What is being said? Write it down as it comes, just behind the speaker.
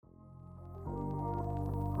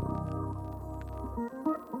What's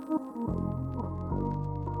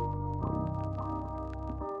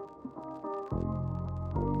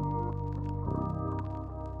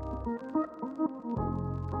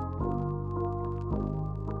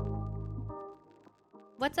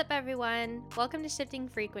up, everyone? Welcome to Shifting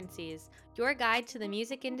Frequencies, your guide to the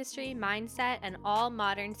music industry, mindset, and all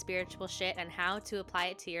modern spiritual shit and how to apply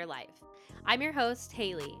it to your life. I'm your host,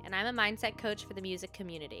 Haley, and I'm a mindset coach for the music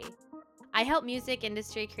community. I help music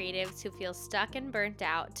industry creatives who feel stuck and burnt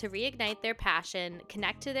out to reignite their passion,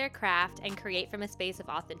 connect to their craft, and create from a space of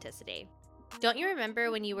authenticity. Don't you remember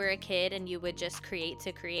when you were a kid and you would just create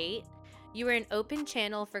to create? You were an open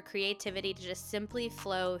channel for creativity to just simply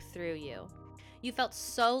flow through you. You felt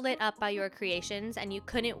so lit up by your creations and you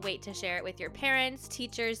couldn't wait to share it with your parents,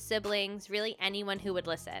 teachers, siblings, really anyone who would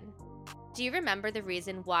listen. Do you remember the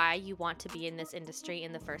reason why you want to be in this industry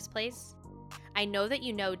in the first place? I know that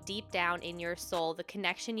you know deep down in your soul the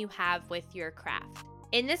connection you have with your craft.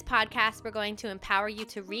 In this podcast, we're going to empower you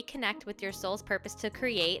to reconnect with your soul's purpose to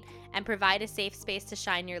create and provide a safe space to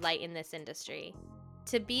shine your light in this industry.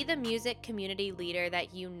 To be the music community leader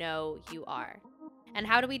that you know you are. And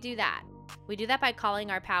how do we do that? We do that by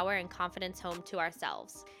calling our power and confidence home to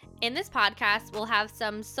ourselves. In this podcast, we'll have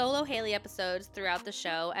some solo Haley episodes throughout the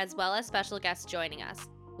show, as well as special guests joining us.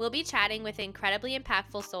 We'll be chatting with incredibly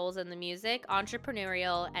impactful souls in the music,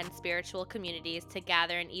 entrepreneurial, and spiritual communities to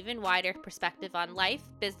gather an even wider perspective on life,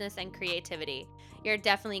 business, and creativity. You're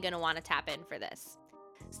definitely going to want to tap in for this.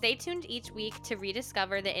 Stay tuned each week to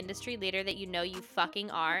rediscover the industry leader that you know you fucking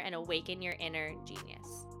are and awaken your inner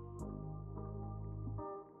genius.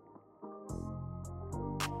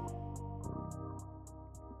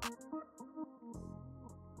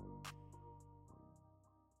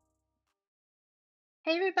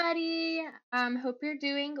 Hey everybody, hope you're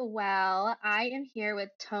doing well. I am here with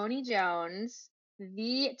Toni Jones,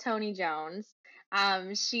 the Toni Jones.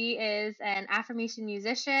 She is an affirmation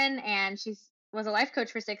musician and was a life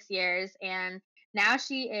coach for 6 years, and now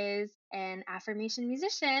she is an affirmation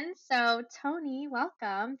musician. So Toni,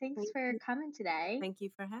 welcome. Thanks Thank for you. coming today. Thank you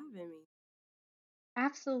for having me.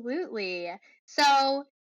 Absolutely. So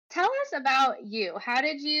tell us about you. How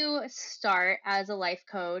did you start as a life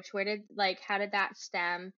coach? How did that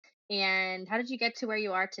stem? And how did you get to where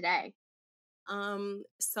you are today?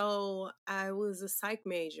 So I was a psych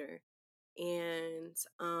major, and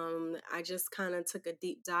I just kind of took a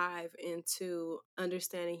deep dive into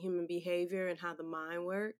understanding human behavior and how the mind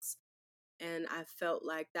works. And I felt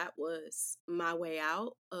like that was my way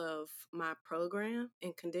out of my program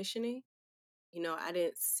and conditioning. I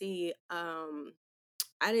didn't see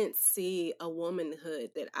a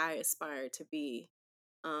womanhood that I aspired to be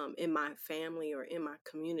in my family or in my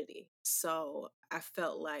community. So I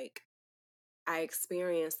felt like I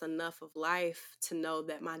experienced enough of life to know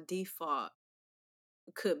that my default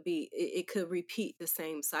it could repeat the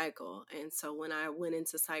same cycle. And so when I went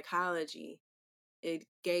into psychology, it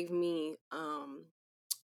gave me an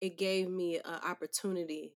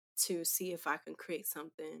opportunity to see if I can create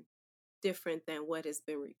something different than what has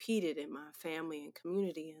been repeated in my family and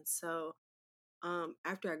community. And so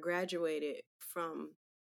after I graduated from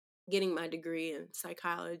getting my degree in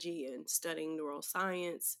psychology and studying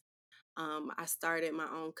neuroscience, I started my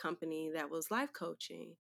own company that was life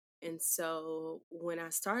coaching. And so when I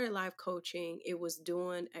started life coaching, it was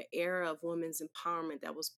during an era of women's empowerment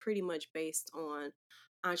that was pretty much based on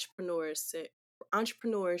entrepreneurship,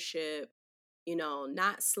 entrepreneurship,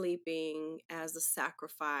 not sleeping as a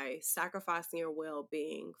sacrificing your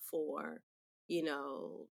well-being for, you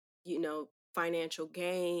know, financial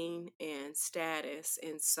gain and status.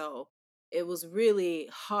 And so it was really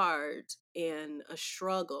hard and a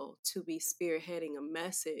struggle to be spearheading a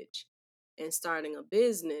message and starting a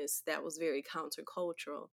business that was very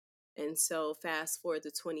countercultural. And so fast forward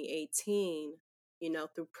to 2018,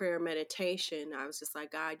 through prayer meditation, I was just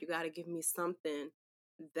like, God, you got to give me something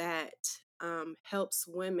that helps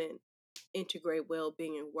women integrate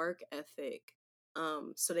well-being and work ethic,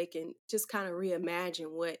 so they can just kind of reimagine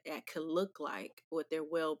what that could look like, with their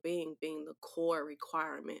well-being being the core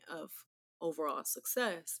requirement of overall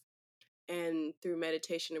success. And through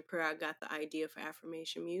meditation and prayer, I got the idea for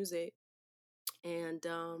affirmation music. And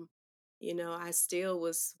I still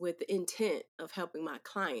was with the intent of helping my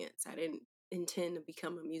clients. I didn't intend to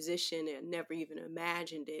become a musician and never even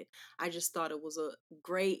imagined it. I just thought it was a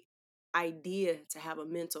great idea to have a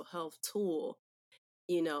mental health tool,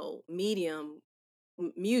 medium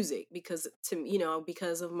music, because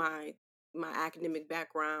because of my academic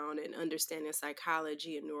background and understanding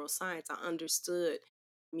psychology and neuroscience, I understood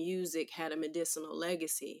music had a medicinal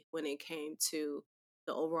legacy when it came to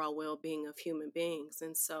the overall well-being of human beings.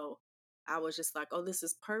 And so I was just like, oh, this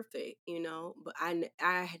is perfect, you know. But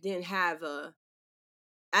I didn't have a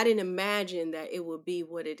I didn't imagine that it would be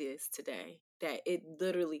what it is today. That it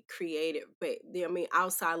literally created, but I mean,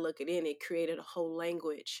 outside looking in, it created a whole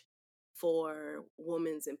language for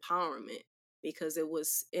women's empowerment because it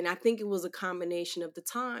was, and I think it was a combination of the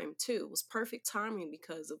time too. It was perfect timing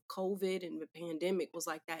because of COVID and the pandemic was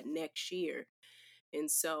like that next year. And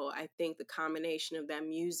so I think the combination of that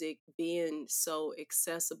music being so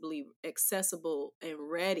accessible and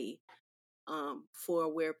ready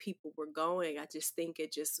for where people were going. I just think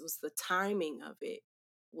it just was the timing of it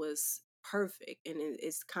was perfect, and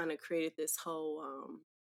it's kind of created this whole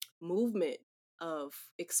movement of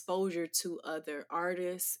exposure to other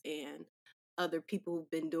artists and other people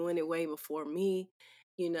who've been doing it way before me,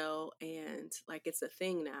 you know, and like it's a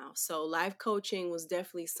thing now. So life coaching was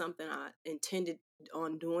definitely something I intended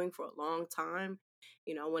on doing for a long time.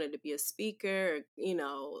 You know, I wanted to be a speaker, you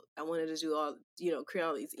know, I wanted to do all, you know, create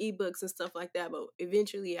all these ebooks and stuff like that. But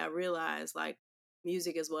eventually I realized like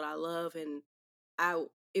music is what I love, and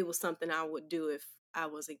it was something I would do if I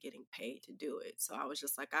wasn't getting paid to do it. So I was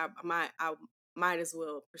just like, I might as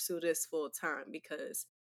well pursue this full time because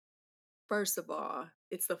first of all,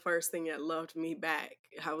 it's the first thing that loved me back.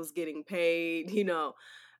 I was getting paid, you know,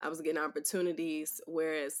 I was getting opportunities.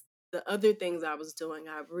 Whereas the other things I was doing,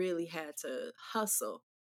 I really had to hustle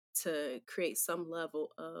to create some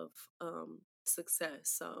level of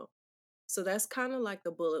success. So that's kind of like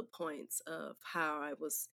the bullet points of how I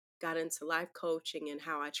was got into life coaching and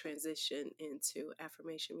how I transitioned into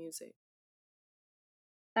affirmation music.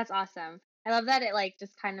 That's awesome. I love that it like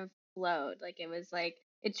just kind of flowed. Like it was like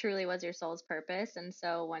it truly was your soul's purpose. And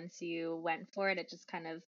so once you went for it, it just kind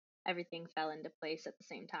of everything fell into place at the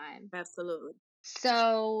same time. Absolutely.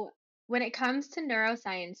 So when it comes to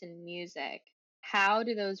neuroscience and music, how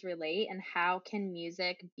do those relate and how can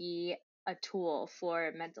music be a tool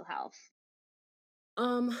for mental health?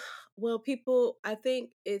 Um, well, people, I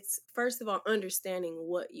think it's first of all understanding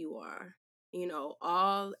what you are. You know,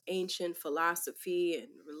 all ancient philosophy and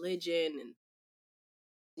religion and,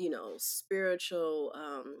 you know, spiritual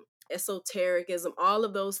esotericism, all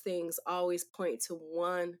of those things always point to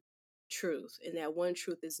one truth, and that one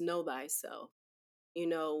truth is know thyself. You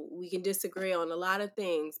know, we can disagree on a lot of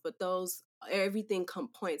things, but those everything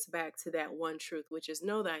points back to that one truth, which is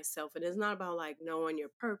know thyself. And it's not about like knowing your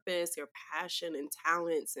purpose, your passion and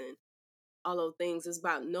talents and all those things. It's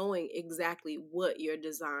about knowing exactly what your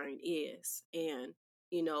design is. And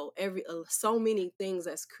you know, every so many things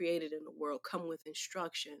that's created in the world come with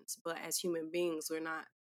instructions, but as human beings,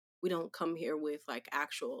 we don't come here with like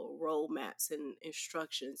actual roadmaps and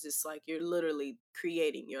instructions. It's like you're literally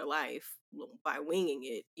creating your life by winging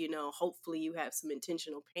it. You know, hopefully you have some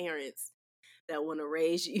intentional parents that want to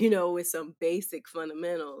raise you, you know, with some basic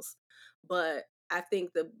fundamentals. But I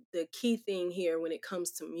think the key thing here when it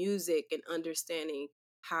comes to music and understanding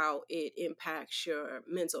how it impacts your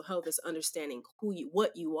mental health is understanding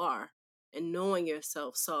what you are and knowing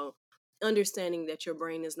yourself. So understanding that your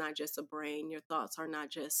brain is not just a brain, your thoughts are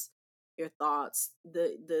not just your thoughts.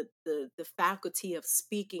 The faculty of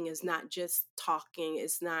speaking is not just talking.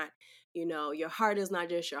 It's not, you know, your heart is not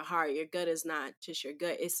just your heart. Your gut is not just your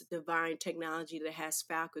gut. It's divine technology that has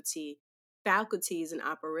faculties and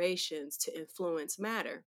operations to influence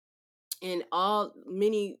matter. And all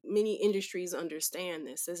many industries understand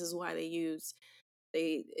this. This is why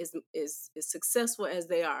they as successful as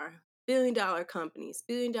they are, billion-dollar companies,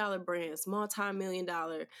 billion-dollar brands,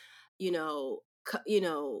 multi-million-dollar, you know, you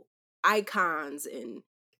know, icons and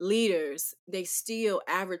leaders, they still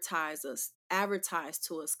advertise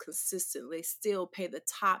to us consistently. They still pay the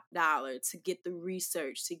top dollar to get the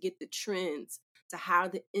research, to get the trends, to how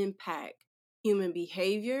to impact human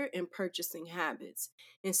behavior and purchasing habits.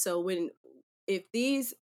 And so if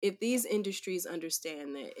these if these industries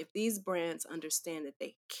understand that, if these brands understand that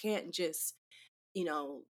they can't just, you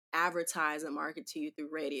know, advertise and market to you through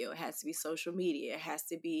radio. It has to be social media. It has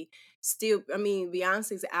to be still, I mean,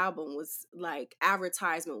 Beyonce's album was like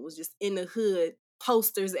advertisement was just in the hood,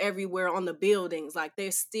 posters everywhere on the buildings. Like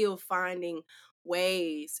they're still finding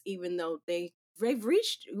ways, even though they've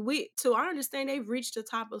reached we to our understanding, they've reached the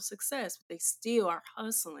top of success, but they still are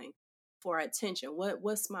hustling for attention.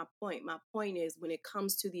 What's my point? My point is when it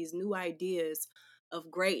comes to these new ideas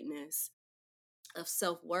of greatness, of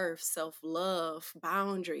self-worth, self-love,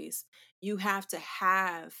 boundaries, you have to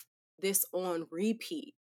have this on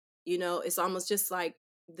repeat. You know, it's almost just like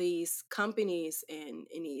these companies and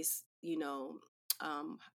these, you know,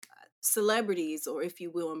 um, celebrities, or if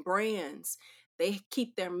you will, and brands, they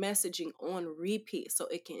keep their messaging on repeat so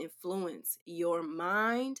it can influence your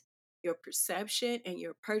mind your perception and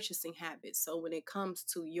your purchasing habits. So when it comes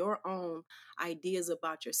to your own ideas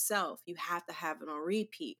about yourself, you have to have it on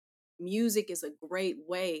repeat. Music is a great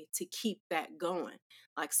way to keep that going.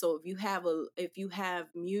 Like, so if you have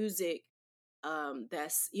music,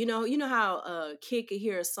 that's, you know how a kid could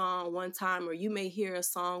hear a song one time, or you may hear a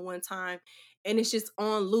song one time and it's just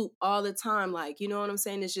on loop all the time, like, you know what I'm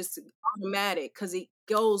saying, it's just automatic because it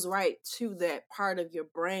goes right to that part of your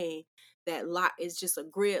brain that lock is just a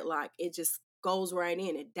grid lock. It just goes right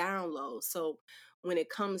in, it downloads. So when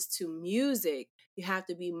it comes to music, you have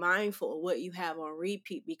to be mindful of what you have on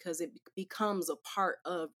repeat because it becomes a part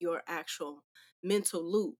of your actual mental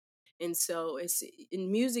loop. And so it's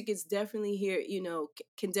in music, it's definitely here,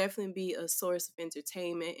 can definitely be a source of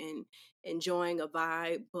entertainment and enjoying a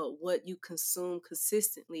vibe, but what you consume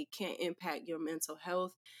consistently can impact your mental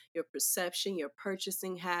health, your perception, your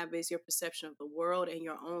purchasing habits, your perception of the world, and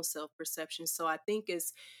your own self perception. So I think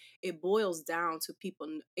it boils down to people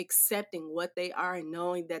accepting what they are and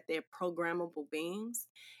knowing that they're programmable beings,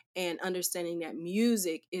 and understanding that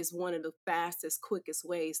music is one of the fastest, quickest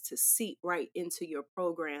ways to seep right into your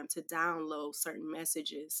program, to download certain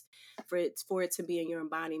messages for it to be in your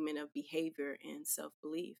embodiment of behavior and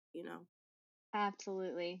self-belief.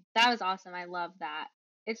 Absolutely. That was awesome. I love that.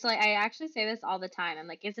 It's like I actually say this all the time. I'm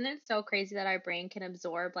like, isn't it so crazy that our brain can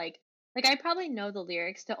absorb like I probably know the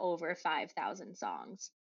lyrics to over 5,000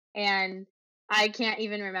 songs. And I can't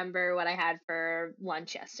even remember what I had for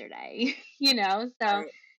lunch yesterday, you know? So,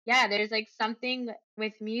 Right. yeah, there's like something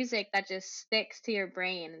with music that just sticks to your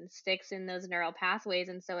brain and sticks in those neural pathways.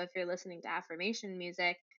 And so if you're listening to affirmation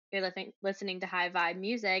music, you're listening to high vibe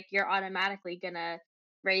music, you're automatically going to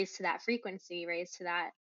raised to that frequency, raised to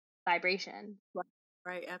that vibration. Right,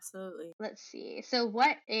 right, absolutely. Let's see. So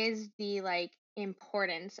what is the like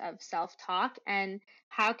importance of self-talk and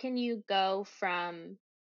how can you go from,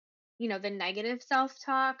 the negative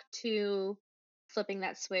self-talk to flipping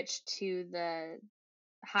that switch to the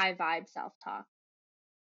high vibe self-talk?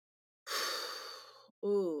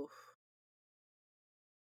 Ooh,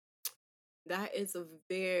 that is a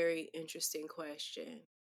very interesting question.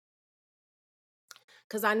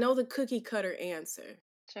 Because I know the cookie cutter answer.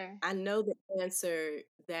 Sure. I know the answer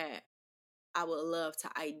that I would love to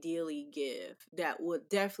ideally give that would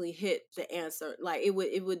definitely hit the answer. Like it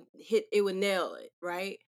would nail it,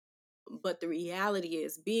 right? But the reality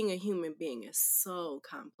is being a human being is so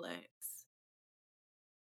complex.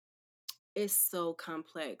 It's so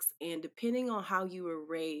complex. And depending on how you were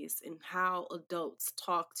raised and how adults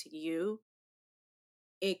talk to you,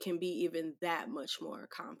 it can be even that much more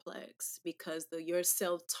complex because your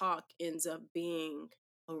self-talk ends up being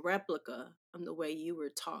a replica of the way you were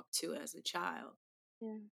talked to as a child.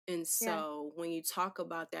 Yeah. And Yeah. so when you talk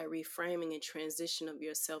about that reframing and transition of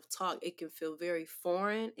your self-talk, it can feel very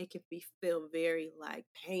foreign. It can feel very like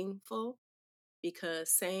painful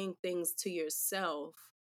because saying things to yourself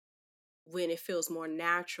when it feels more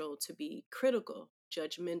natural to be critical,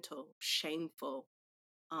 judgmental, shameful,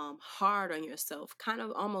 hard on yourself, kind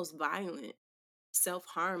of almost violent,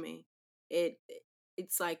 self-harming.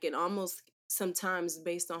 It's like it almost sometimes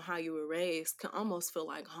based on how you were raised can almost feel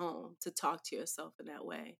like home to talk to yourself in that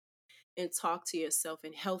way, and talk to yourself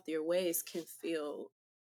in healthier ways can feel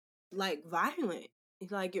like violent.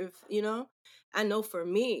 Like if I know for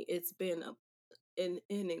me it's been an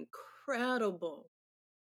incredible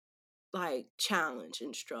like challenge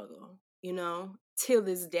and struggle, till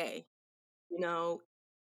this day, you know.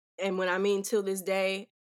 And when I mean till this day,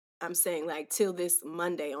 I'm saying like till this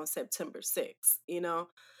Monday on September 6th,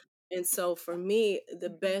 And so for me, the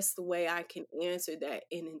Mhm. best way I can answer that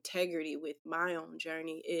in integrity with my own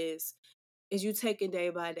journey is you take it day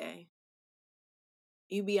by day.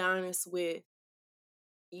 You be honest with,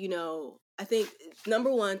 I think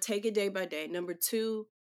number one, take it day by day. Number two,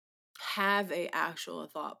 have a actual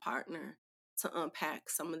thought partner to unpack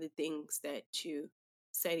some of the things that you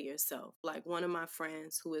say to yourself. Like one of my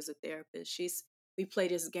friends who is a therapist, we play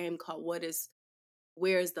this game called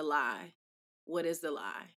Where is the Lie? What is the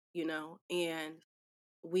lie? And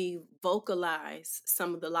we vocalize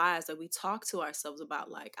some of the lies that we talk to ourselves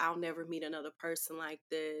about, like I'll never meet another person like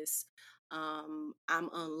this, I'm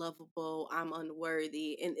unlovable, I'm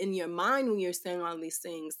unworthy. And in your mind, when you're saying all these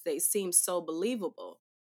things, they seem so believable.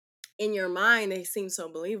 In your mind they seem so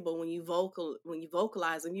believable. When you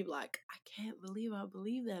vocalize them, you're like, I can't believe I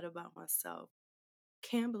believe that about myself.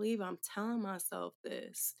 Can't believe I'm telling myself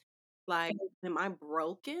this. Like, am I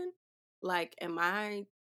broken? Like, am I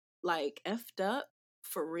like effed up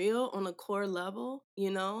for real on a core level,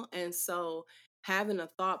 And so having a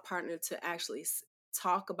thought partner to actually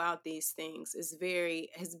talk about these things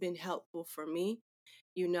has been helpful for me.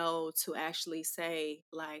 to actually say,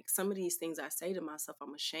 like, some of these things I say to myself,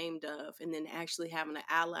 I'm ashamed of. And then actually having an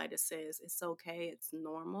ally that says, it's okay, it's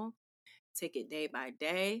normal, take it day by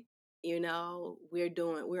day.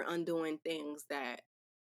 We're undoing things that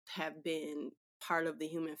have been part of the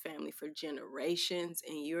human family for generations,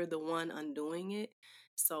 and you're the one undoing it.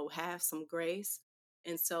 So have some grace.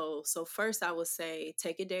 And so first I would say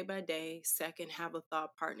take it day by day. Second, have a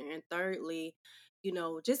thought partner. And thirdly,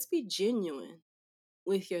 just be genuine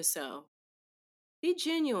with yourself. Be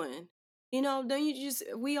genuine. Don't you just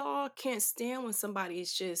we all can't stand when somebody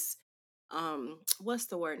is just what's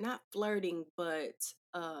the word? Not flirting, but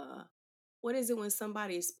what is it when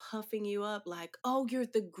somebody's puffing you up like, oh, you're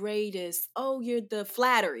the greatest. Oh, you're the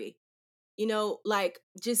flattery. Like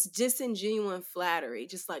just disingenuine flattery.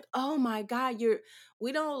 Just like, oh my God,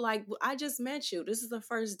 we don't like, I just met you. This is the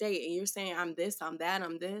first date. And you're saying, I'm this, I'm that,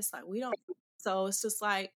 I'm this. Like, we don't. So it's just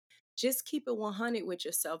like, just keep it 100 with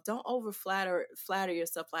yourself. Don't flatter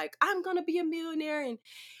yourself like, I'm going to be a millionaire and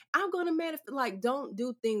I'm gonna manifest. Like, don't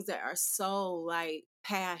do things that are so like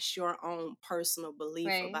past your own personal belief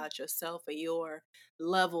Right. about yourself or your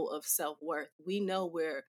level of self worth. We know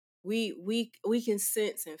where we can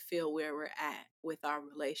sense and feel where we're at with our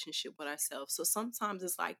relationship with ourselves. So sometimes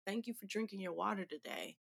it's like, thank you for drinking your water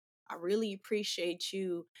today. I really appreciate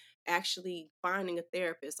you actually finding a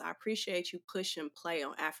therapist. I appreciate you push and play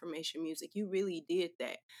on affirmation music. You really did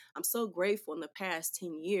that. I'm so grateful in the past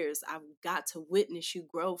 10 years, I've got to witness you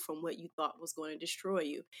grow from what you thought was going to destroy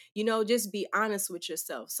you. Just be honest with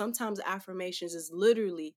yourself. Sometimes affirmations is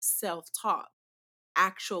literally self talk,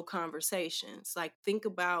 actual conversations. Like, think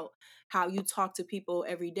about how you talk to people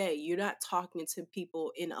every day. You're not talking to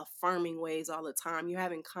people in affirming ways all the time. You're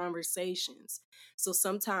having conversations. So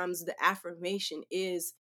sometimes the affirmation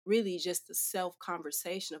is really just a self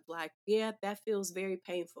conversation of like, yeah, that feels very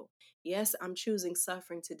painful. Yes, I'm choosing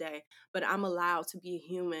suffering today, but I'm allowed to be a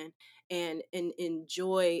human and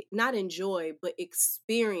enjoy, not enjoy, but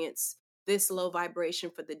experience this low vibration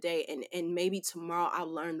for the day, and maybe tomorrow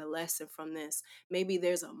I'll learn the lesson from this. Maybe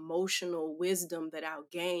there's emotional wisdom that I'll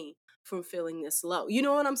gain from feeling this low. You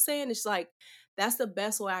know what I'm saying? It's like, that's the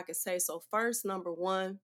best way I could say. So first, number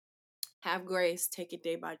one, have grace, take it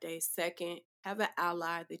day by day. Second, have an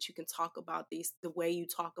ally that you can talk about the way you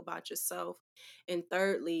talk about yourself. And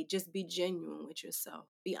thirdly, just be genuine with yourself.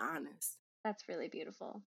 Be honest. That's really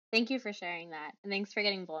beautiful. Thank you for sharing that. And thanks for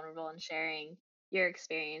getting vulnerable and sharing your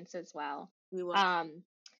experience as well. We will. Um,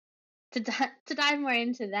 to dive more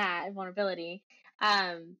into that vulnerability,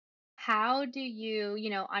 um, how do you,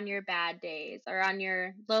 on your bad days or on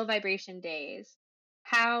your low vibration days,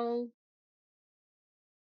 how,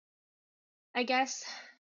 I guess,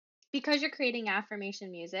 because you're creating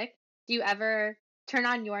affirmation music, do you ever turn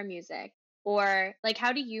on your music? Or like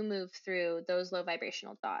how do you move through those low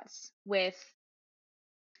vibrational thoughts with,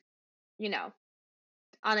 you know,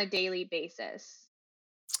 on a daily basis?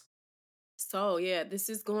 So, yeah, this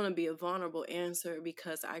is going to be a vulnerable answer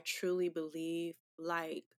because I truly believe,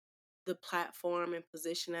 like, the platform and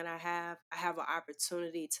position that I have an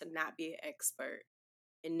opportunity to not be an expert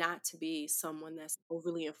and not to be someone that's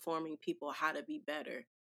overly informing people how to be better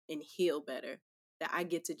and heal better. That I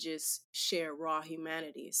get to just share raw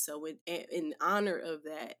humanity. So, in honor of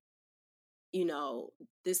that, you know,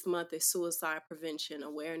 this month is Suicide Prevention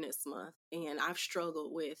Awareness Month, and I've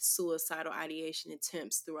struggled with suicidal ideation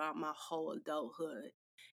attempts throughout my whole adulthood.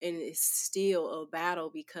 And it's still a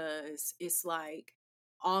battle because it's like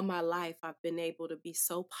all my life I've been able to be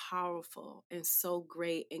so powerful and so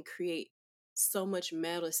great and create so much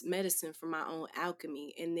medicine for my own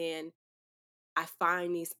alchemy. And then I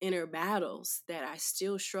find these inner battles that I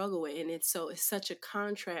still struggle with. And it's such a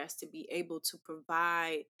contrast to be able to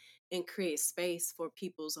provide and create space for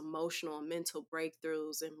people's emotional and mental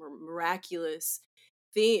breakthroughs and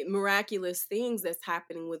miraculous things that's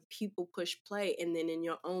happening with people push play. And then in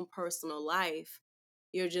your own personal life,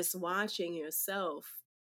 you're just watching yourself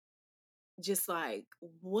just like,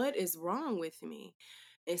 what is wrong with me?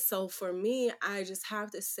 And so for me, I just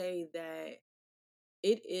have to say that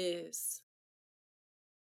it is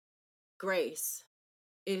grace.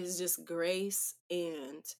 It is just grace,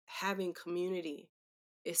 and having community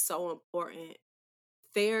is so important.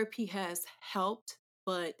 Therapy has helped,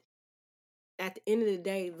 but at the end of the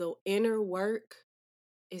day, the inner work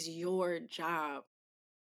is your job.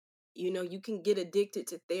 You can get addicted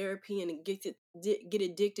to therapy and get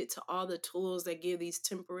addicted to all the tools that give these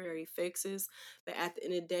temporary fixes. But at the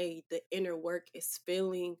end of the day, the inner work is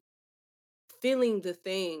feeling the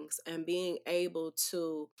things and being able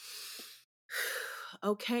to,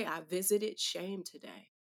 okay, I visited shame today.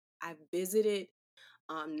 I visited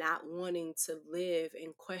not wanting to live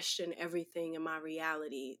and question everything in my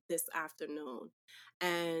reality this afternoon.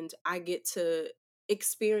 And I get to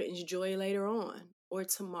experience joy later on or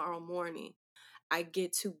tomorrow morning. I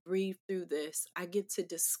get to breathe through this. I get to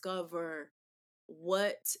discover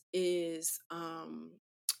what is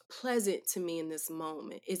pleasant to me in this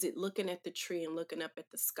moment. Is it looking at the tree and looking up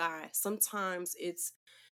at the sky? Sometimes it's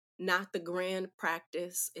not the grand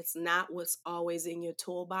practice. It's not what's always in your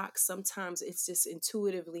toolbox. Sometimes it's just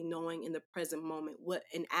intuitively knowing in the present moment what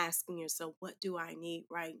and asking yourself, what do I need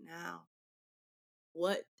right now?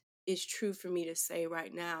 What is true for me to say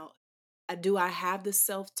right now? Do I have the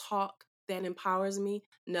self talk that empowers me?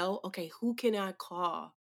 No. Okay, who can I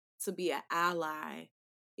call to be an ally?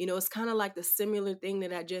 It's kind of like the similar thing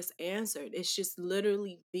that I just answered. It's just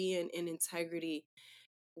literally being in integrity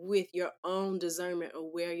with your own discernment of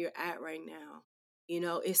where you're at right now.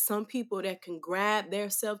 It's some people that can grab their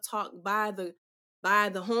self-talk by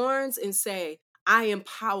the horns and say, I am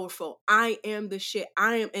powerful. I am the shit.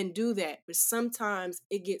 I am, and do that. But sometimes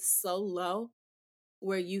it gets so low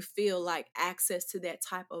where you feel like access to that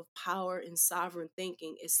type of power and sovereign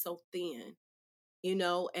thinking is so thin.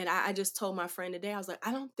 And I just told my friend today, I was like,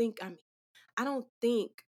 I don't think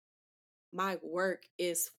my work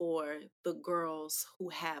is for the girls who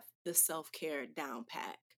have the self-care down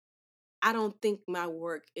pat. I don't think my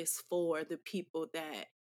work is for the people that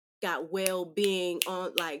got well-being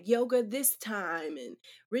on like yoga this time and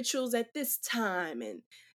rituals at this time and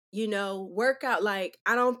workout. Like,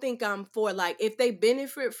 I don't think I'm for, like, if they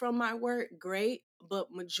benefit from my work, great,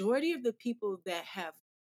 but majority of the people that have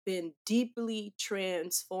been deeply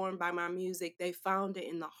transformed by my music, they found it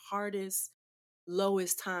in the hardest,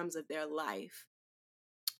 lowest times of their life.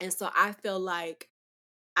 And so I feel like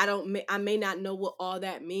I may not know what all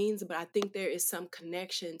that means, but I think there is some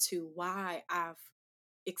connection to why I've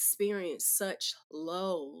experienced such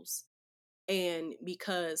lows. And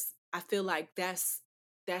because I feel like that's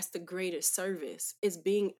the greatest service, is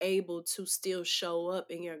being able to still show up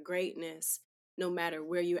in your greatness no matter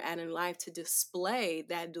where you're at in life, to display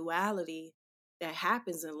that duality that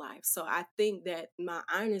happens in life. So I think that my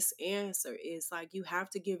honest answer is, like, you have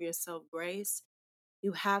to give yourself grace.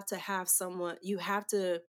 You have to have someone, you have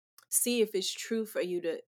to see if it's true for you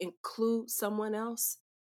to include someone else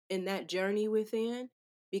in that journey within.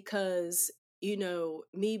 Because,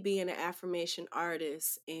 me being an affirmation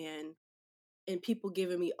artist and people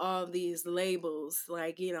giving me all these labels,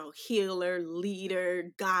 like, healer,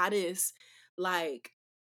 leader, goddess, like,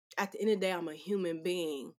 at the end of the day, I'm a human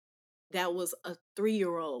being. That was a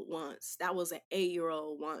 3-year-old once. That was an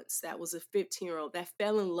 8-year-old once. That was a 15-year-old that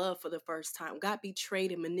fell in love for the first time, got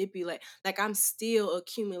betrayed and manipulated. Like, I'm still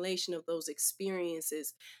accumulation of those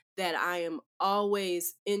experiences that I'm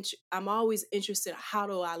always interested. How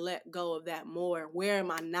do I let go of that more? Where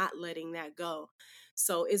am I not letting that go?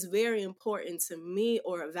 So it's very important to me,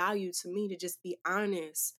 or a value to me, to just be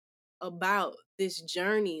honest about this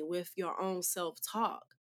journey with your own self-talk,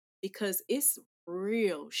 because it's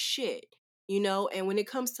real shit. And when it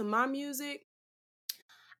comes to my music,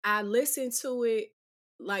 I listen to it,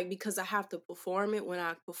 like, because I have to perform it when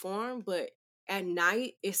I perform. But at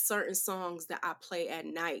night, it's certain songs that I play at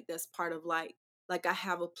night that's part of, like I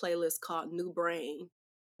have a playlist called New Brain,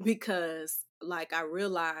 because, like, I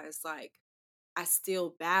realize, like, I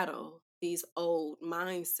still battle these old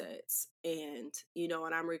mindsets. And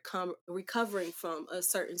I'm recovering from a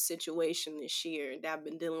certain situation this year that I've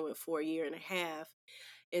been dealing with for a year and a half.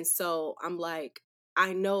 And so I'm like,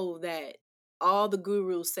 I know that all the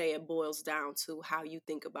gurus say it boils down to how you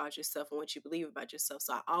think about yourself and what you believe about yourself.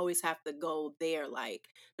 So I always have to go there. Like,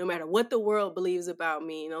 no matter what the world believes about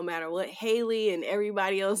me, no matter what Haley and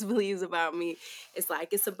everybody else believes about me, it's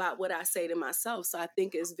like, it's about what I say to myself. So I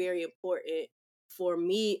think it's very important for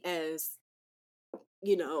me, as,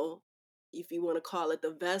 you know, if you want to call it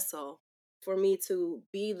the vessel, for me to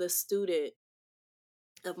be the student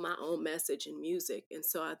of my own message and music. And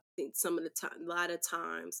so I think some of the time, a lot of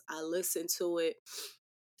times, I listen to it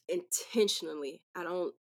intentionally.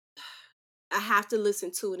 I have to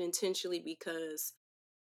listen to it intentionally because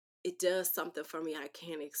it does something for me I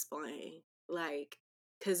can't explain. Like,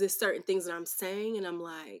 because there's certain things that I'm saying, and I'm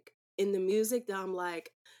like, in the music, that I'm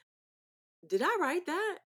like, did I write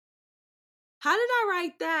that? How did I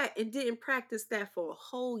write that and didn't practice that for a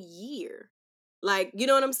whole year? Like, you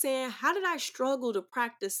know what I'm saying? How did I struggle to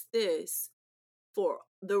practice this for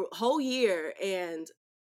the whole year and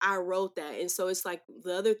I wrote that? And so it's like,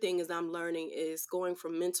 the other thing is I'm learning is going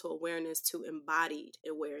from mental awareness to embodied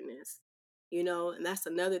awareness. And that's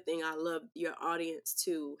another thing I love your audience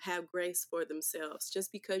to have grace for themselves.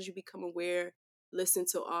 Just because you become aware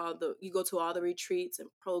you go to all the retreats and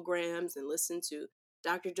programs and listen to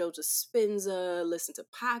Dr. Joe Dispenza, listen to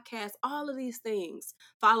podcasts, all of these things.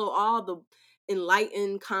 Follow all the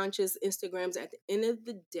enlightened, conscious Instagrams. At the end of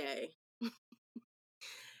the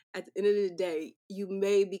day, you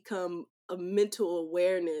may become a mental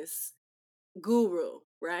awareness guru,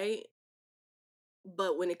 right?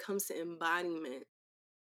 But when it comes to embodiment,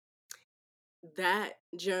 that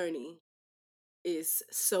journey is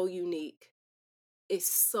so unique.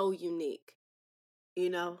 It's so unique, you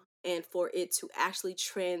know? And for it to actually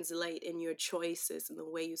translate in your choices and the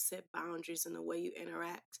way you set boundaries and the way you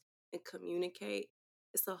interact and communicate,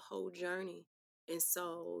 it's a whole journey. And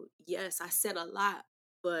so, yes, I said a lot,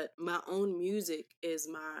 but my own music is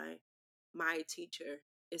my teacher.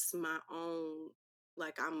 It's my own,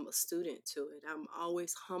 like I'm a student to it. I'm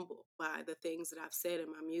always humbled by the things that I've said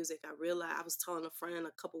in my music. I realized I was telling a friend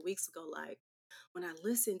a couple weeks ago, like when I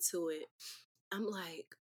listen to it, I'm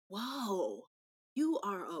like, whoa, you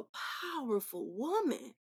are a powerful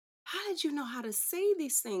woman. How did you know how to say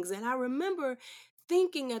these things? And I remember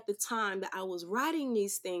thinking at the time that I was writing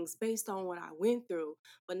these things based on what I went through.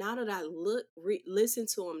 But now that I listen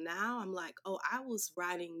to them now, I'm like, oh, I was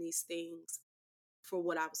writing these things for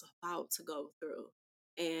what I was about to go through.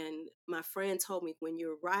 And my friend told me when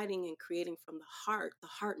you're writing and creating from the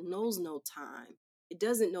heart knows no time. It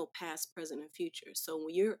doesn't know past, present, and future. So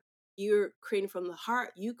when you're creating from the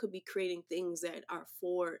heart, you could be creating things that are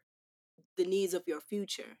for the needs of your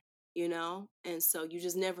future, you know? And so you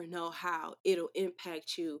just never know how it'll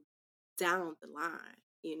impact you down the line,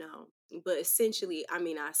 you know? But essentially, I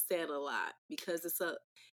mean, I said a lot because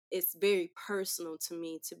it's very personal to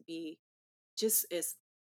me to be just as,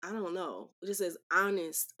 I don't know, just as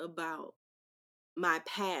honest about my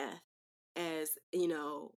path as,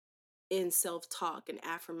 in self-talk and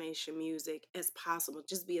affirmation music as possible.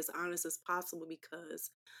 Just be as honest as possible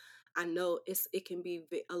because I know it can be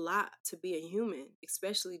a lot to be a human,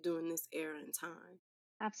 especially during this era and time.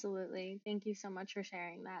 Absolutely. Thank you so much for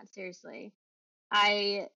sharing that. Seriously.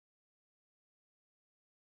 I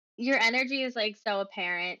Your energy is like so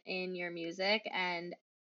apparent in your music, and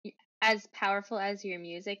as powerful as your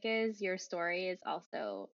music is, your story is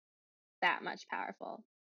also that much powerful.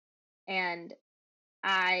 And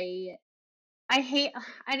I I hate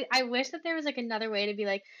I wish that there was like another way to be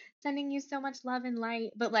like sending you so much love and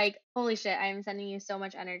light, but like holy shit, I'm sending you so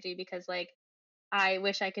much energy because like I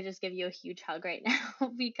wish I could just give you a huge hug right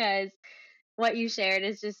now because what you shared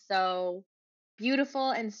is just so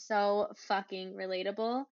beautiful and so fucking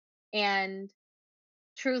relatable. And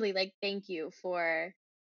truly, like, thank you for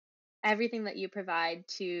everything that you provide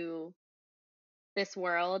to this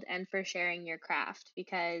world and for sharing your craft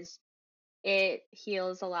because it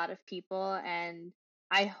heals a lot of people. And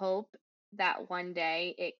I hope that one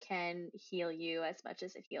day it can heal you as much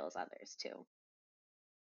as it heals others too.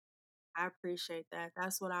 I appreciate that.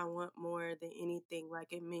 That's what I want more than anything. Like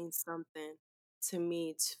it means something to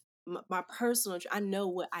me. My personal, I know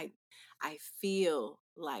what I feel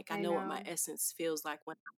like. I I know what my know. essence feels like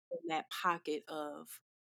when I'm in that pocket of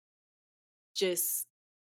just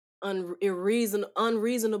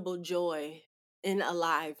unreasonable joy and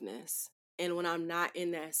aliveness. And when I'm not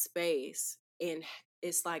in that space, and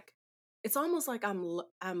it's like it's almost like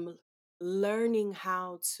I'm learning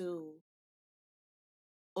how to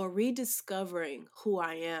or rediscovering who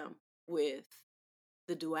I am with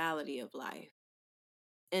the duality of life.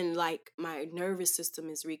 And like my nervous system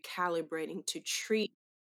is recalibrating to treat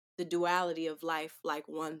the duality of life like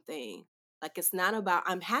one thing. Like it's not about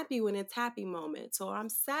I'm happy when it's happy moments or I'm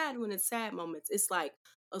sad when it's sad moments. It's like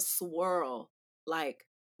a swirl. Like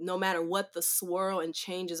no matter what the swirl and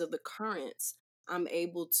changes of the currents, I'm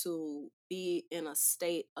able to be in a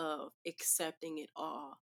state of accepting it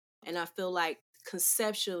all. And I feel like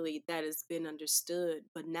conceptually that has been understood,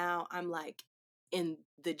 but now I'm like in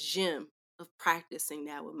the gym of practicing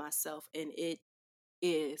that with myself and it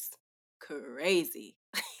is crazy.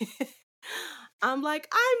 I'm like,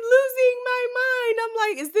 I'm losing my mind. I'm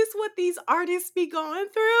like, is this what these artists be going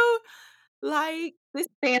through? Like, this,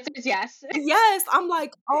 The answer is yes. yes. I'm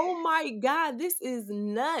like, oh my God, this is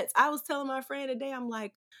nuts. I was telling my friend today, I'm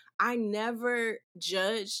like, I never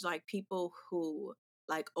judged like people who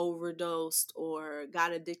like overdosed or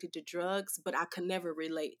got addicted to drugs, but I could never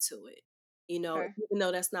relate to it. Sure. Even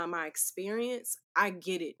though that's not my experience, I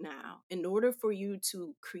get it now. In order for you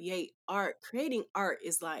to create art, creating art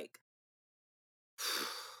is like,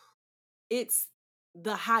 it's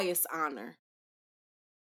the highest honor,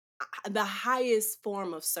 the highest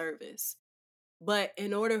form of service. But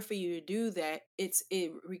in order for you to do that,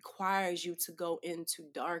 it requires you to go into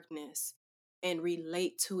darkness and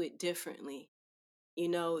relate to it differently.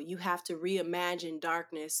 You have to reimagine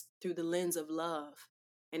darkness through the lens of love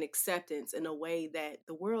and acceptance in a way that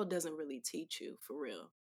the world doesn't really teach you for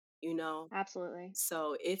real, you know? Absolutely.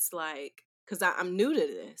 So it's like, because I'm new to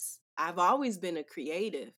this. I've always been a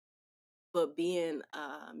creative, but being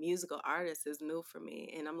a musical artist is new for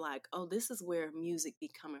me. And I'm like, oh, this is where music be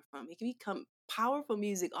coming from. It can become powerful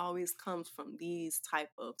music always comes from these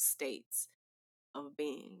type of states of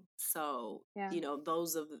being. So, Yeah.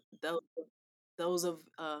 those those of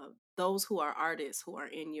those who are artists who are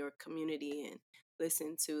in your community and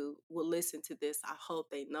will listen to this, I hope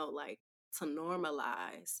they know, like, to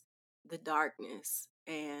normalize the darkness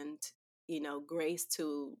and, grace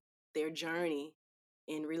to their journey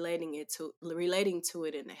and relating to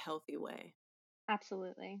it in a healthy way.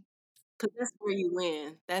 Absolutely. Cuz that's where you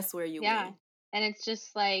win. That's where you Yeah. win. And it's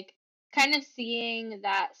just like kind of seeing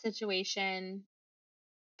that situation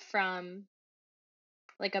from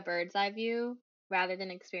like a bird's eye view rather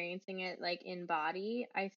than experiencing it like in body,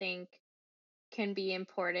 I think can be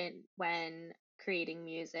important when creating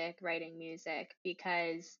music, writing music,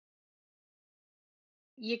 because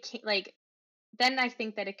you can't like then I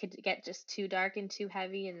think that it could get just too dark and too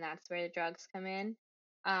heavy, and that's where the drugs come in.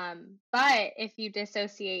 But if you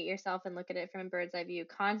dissociate yourself and look at it from a bird's eye view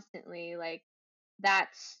constantly, like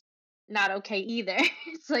that's not okay either.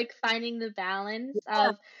 It's like finding the balance Yeah,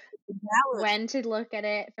 of balance. when to look at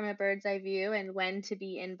it from a bird's eye view and when to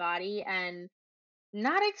be in body and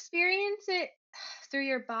not experience it through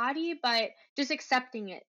your body, but just accepting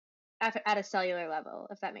it at a cellular level,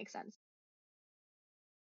 if that makes sense.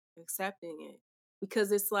 Accepting it.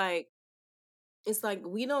 Because it's like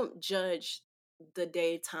we don't judge the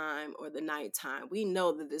daytime or the nighttime. We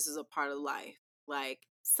know that this is a part of life. Like,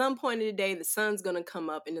 some point of the day, the sun's gonna come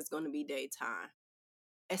up and it's gonna be daytime.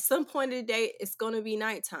 At some point of the day, it's going to be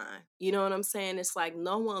nighttime. You know what I'm saying? It's like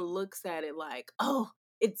no one looks at it like, oh,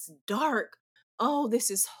 it's dark. Oh, this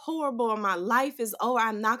is horrible. My life is, oh,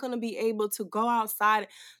 I'm not going to be able to go outside.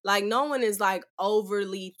 Like, no one is like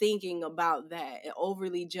overly thinking about that and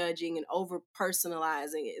overly judging and over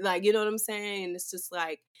personalizing it. Like, you know what I'm saying? And it's just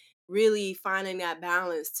like really finding that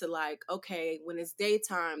balance to, like, okay, when it's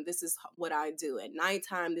daytime, this is what I do. At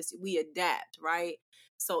nighttime, we adapt, right?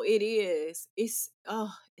 So it's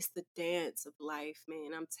the dance of life,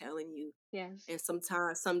 man. I'm telling you. Yes. And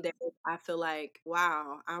sometimes, some days, I feel like,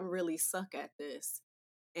 wow, I'm really suck at this.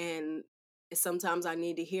 And sometimes I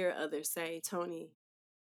need to hear others say, Tony,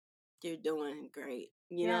 you're doing great,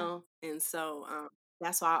 you Yeah. know? And so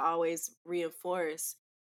that's why I always reinforce,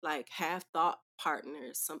 like, have thought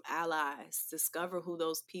partners, some allies, discover who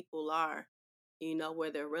those people are,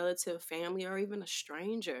 whether a relative, family, or even a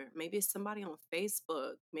stranger. Maybe it's somebody on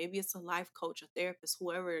Facebook, maybe it's a life coach, a therapist,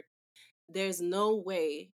 whoever. There's no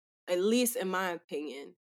way, at least in my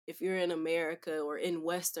opinion, if you're in America or in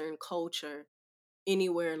Western culture,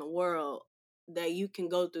 anywhere in the world, that you can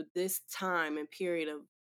go through this time and period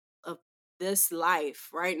of this life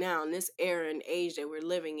right now in this era and age that we're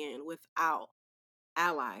living in without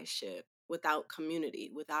allyship, without community,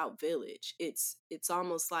 without village. It's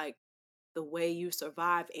almost like the way you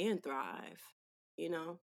survive and thrive, you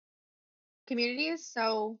know? Community is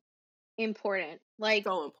so important. Like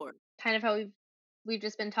So important. kind of how we've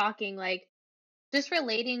just been talking, like just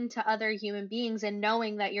relating to other human beings and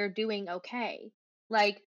knowing that you're doing okay.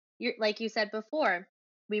 Like like you said before,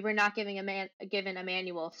 we were not given a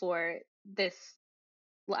manual for this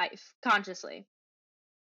life consciously.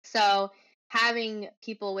 So having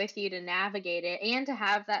people with you to navigate it and to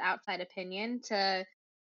have that outside opinion to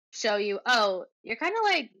show you, oh, you're kind of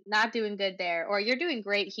like not doing good there, or you're doing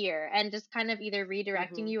great here, and just kind of either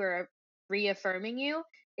redirecting Mhm. you or reaffirming you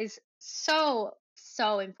is so,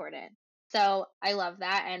 so important. So I love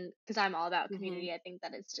that. And because I'm all about Mhm. community, I think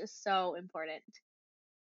that it's just so important.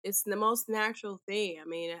 It's the most natural thing. I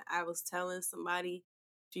mean, I was telling somebody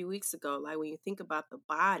a few weeks ago, like, when you think about the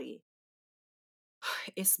body,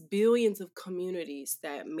 it's billions of communities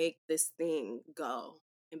that make this thing go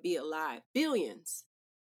and be alive. Billions.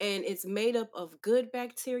 And it's made up of good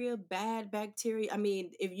bacteria, bad bacteria. I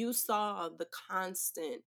mean, if you saw the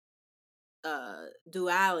constant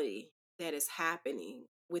duality that is happening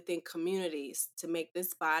within communities to make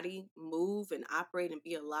this body move and operate and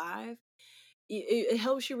be alive, it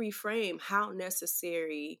helps you reframe how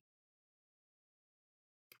necessary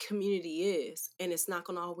community is. And it's not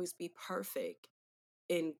going to always be perfect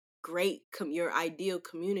and great, your ideal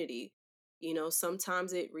community.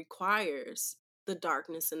 Sometimes it requires the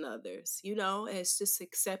darkness in others. It's just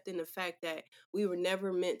accepting the fact that we were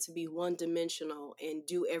never meant to be one dimensional and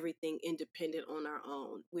do everything independent on our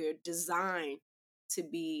own. We're designed to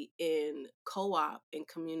be in co-op and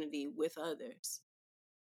community with others.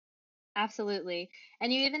 Absolutely.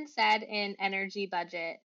 And you even said in energy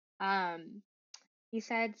budget, um, you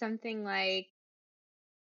said something like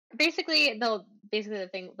basically the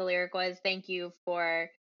lyric was thank you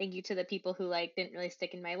to the people who like didn't really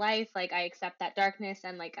stick in my life. Like I accept that darkness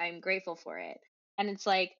and like I'm grateful for it. And it's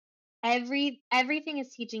like everything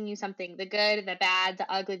is teaching you something, the good, the bad,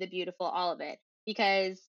 the ugly, the beautiful, all of it.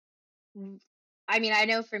 Because I mean, I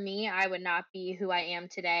know for me, I would not be who I am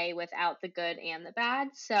today without the good and the bad.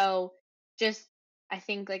 So, just I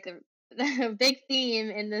think like the big theme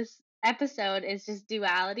in this episode is just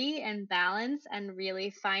duality and balance, and really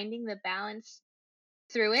finding the balance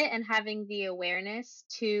through it and having the awareness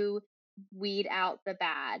to weed out the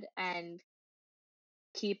bad and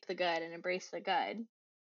keep the good and embrace the good.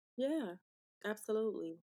 Yeah,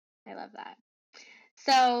 absolutely. I love that.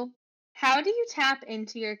 So, how do you tap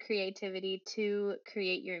into your creativity to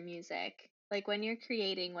create your music? Like when you're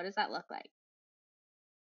creating, what does that look like?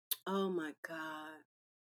 Oh my God.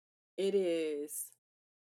 It is.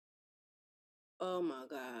 Oh my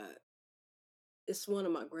God. It's one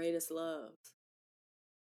of my greatest loves.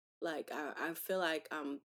 Like I feel like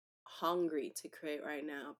I'm hungry to create right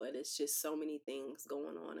now, but it's just so many things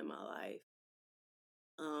going on in my life.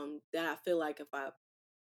 That I feel like if I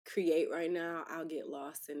create right now, I'll get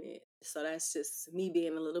lost in it. So that's just me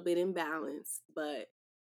being a little bit imbalanced. But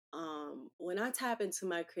when I tap into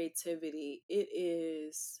my creativity,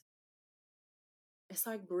 it's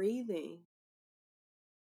like breathing.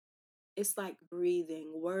 It's like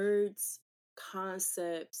breathing. Words,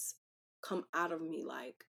 concepts come out of me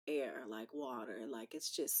like air, like water. Like it's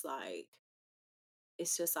just I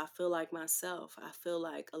feel like myself. I feel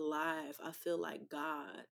like alive. I feel like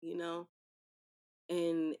God, you know?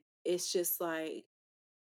 And it's just like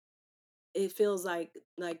it feels like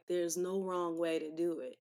there's no wrong way to do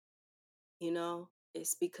it, you know?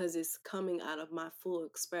 It's because it's coming out of my full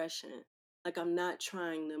expression. Like I'm not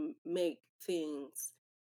trying to make things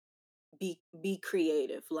be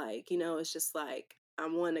creative. Like, you know, it's just like I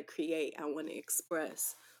want to create, I want to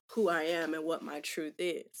express who I am and what my truth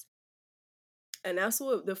is. And that's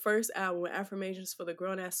what the first album, Affirmations for the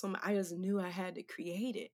Grown Ass Woman, I just knew I had to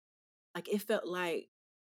create it. Like it felt like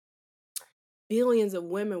billions of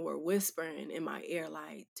women were whispering in my ear,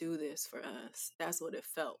 like, do this for us. That's what it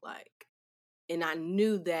felt like. And I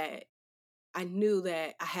knew that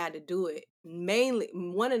I had to do it. Mainly,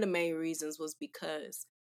 one of the main reasons was because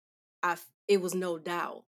it was no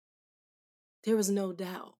doubt. There was no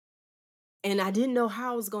doubt. And I didn't know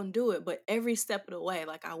how I was going to do it, but every step of the way,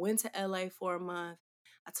 like I went to LA for a month.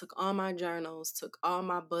 I took all my journals, took all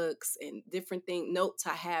my books and different notes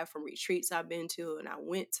I had from retreats I've been to. And I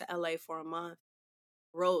went to LA for a month,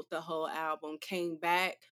 wrote the whole album, came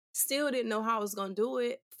back, still didn't know how I was going to do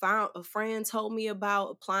it. Found a friend told me about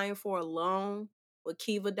applying for a loan with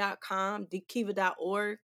kiva.com,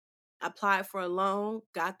 kiva.org. I applied for a loan,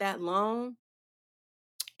 got that loan,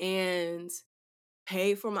 and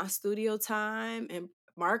paid for my studio time and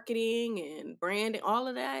marketing and branding, all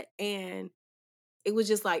of that. And it was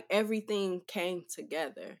just like everything came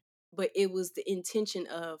together. But it was the intention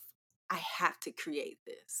of, I have to create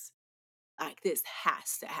this. Like, this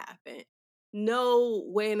has to happen. No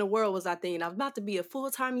way in the world was I thinking I'm about to be a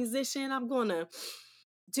full-time musician. I'm going to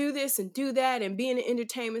do this and do that and be in the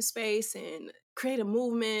entertainment space and create a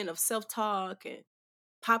movement of self-talk and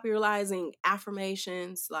popularizing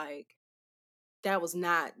affirmations. Like, that was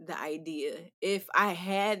not the idea. If I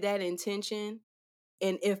had that intention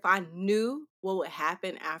and if I knew what would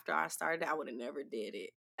happen after I started, I would have never did it.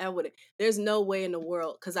 I would have. There's no way in the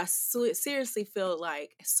world, because I seriously feel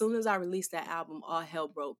like as soon as I released that album, all hell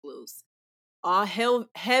broke loose. All hell,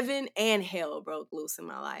 heaven and hell broke loose in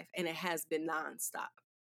my life, and it has been nonstop.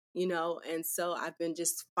 You know, and so I've been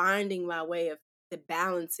just finding my way of the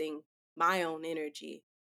balancing my own energy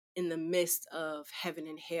in the midst of heaven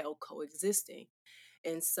and hell coexisting.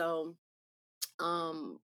 And so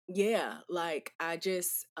um yeah, like I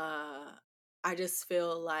just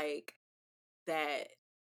feel like that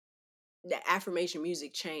the affirmation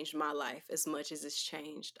music changed my life as much as it's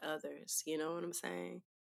changed others, you know what I'm saying?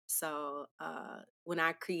 So when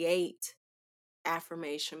I create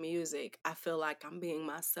affirmation music, I feel like I'm being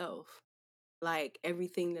myself. Like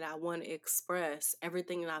everything that I want to express,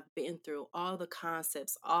 everything that I've been through, all the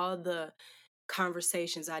concepts, all the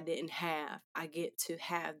conversations I didn't have, I get to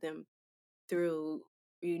have them through,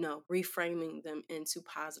 you know, reframing them into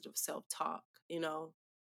positive self-talk. You know,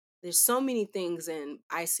 there's so many things in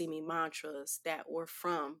I See Me mantras that were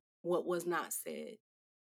from what was not said,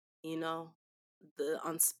 you know, the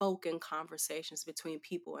unspoken conversations between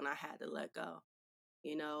people, and I had to let go,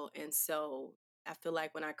 you know. And so I feel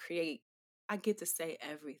like when I create I get to say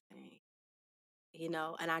everything, and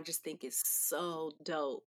I just think it's so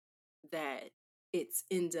dope that it's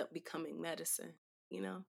ends up becoming medicine, you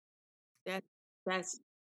know? That that's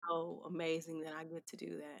so amazing that I get to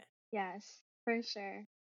do that. Yes, for sure.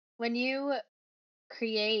 When you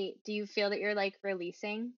create, do you feel that you're like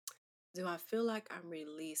releasing? Do I feel like I'm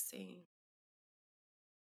releasing?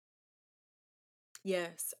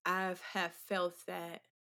 Yes, have felt that.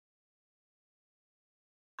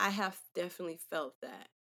 I have definitely felt that.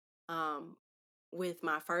 Um with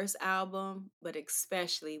my first album, but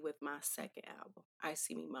especially with my second album, I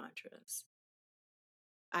See Me Mantras.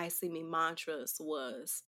 I See Me Mantras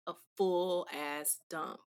was a full ass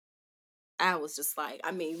dump. I was just like,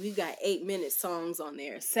 I mean, we got 8-minute songs on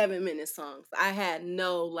there, 7-minute songs. I had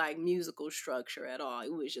no like musical structure at all.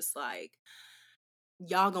 It was just like,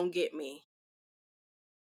 y'all gonna get me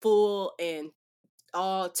full and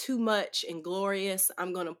all too much and glorious.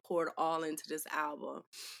 I'm gonna pour it all into this album.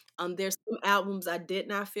 There's some albums I did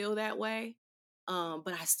not feel that way,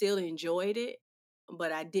 but I still enjoyed it.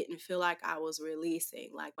 But I didn't feel like I was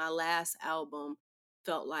releasing. Like my last album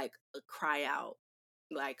felt like a cry out,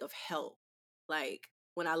 like of help. Like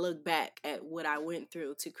when I look back at what I went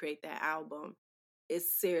through to create that album,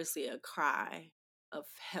 it's seriously a cry of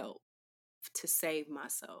help to save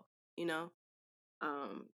myself, you know?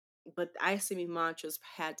 Um, but the Ice Me Mantras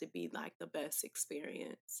had to be like the best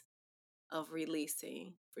experience of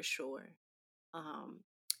releasing for sure. Um,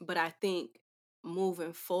 but I think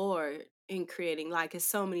moving forward in creating, like, it's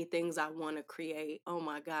so many things I want to create. Oh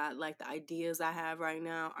my God, like the ideas I have right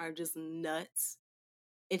now are just nuts.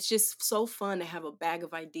 It's just so fun to have a bag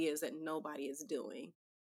of ideas that nobody is doing.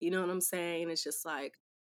 You know what I'm saying? It's just like,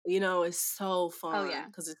 it's so Oh fun yeah.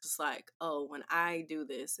 because it's just like, oh, when I do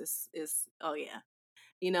this, it's oh yeah.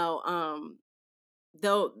 You know,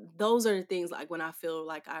 though those are the things like when I feel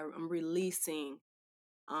like I'm releasing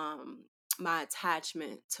um my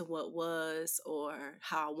attachment to what was or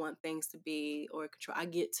how I want things to be or control. I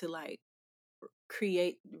get to like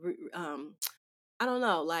create I don't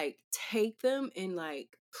know, like take them and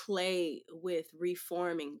like play with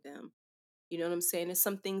reforming them. You know what I'm saying? There's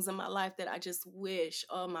some things in my life that I just wish,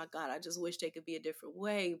 oh my God, I just wish they could be a different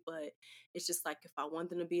way. But it's just like if I want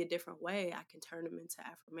them to be a different way, I can turn them into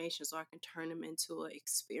affirmations or I can turn them into an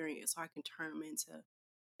experience or I can turn them into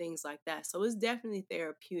things like that. So it's definitely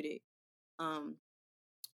um,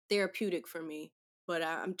 therapeutic for me. But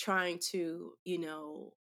I'm trying to,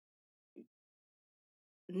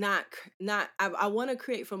 I want to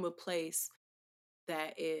create from a place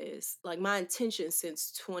that is like my intention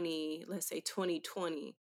since 20, let's say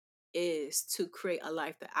 2020 is to create a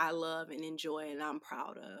life that I love and enjoy and I'm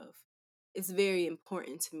proud of. It's very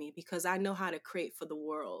important to me because I know how to create for the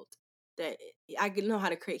world. That I can know how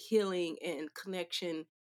to create healing and connection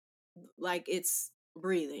like it's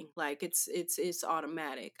breathing, like it's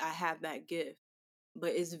automatic. I have that gift,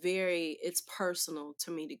 but it's personal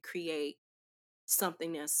to me to create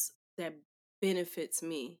something that benefits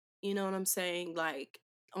me. You know what I'm saying? Like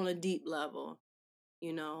on a deep level,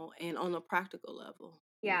 and on a practical level.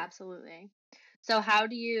 Yeah, absolutely. So how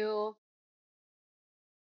do you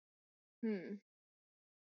hmm,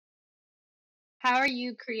 how are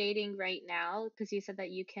you creating right now? Because you said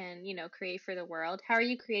that you can, create for the world. How are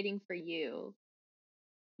you creating for you,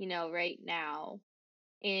 right now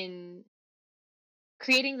in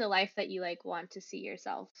creating the life that you like want to see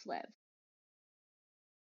yourself live?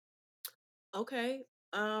 Okay.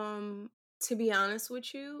 To be honest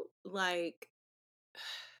with you, like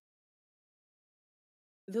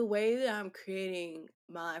the way that I'm creating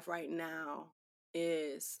my life right now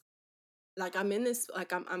is like I'm in this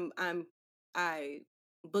like I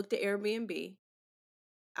booked the Airbnb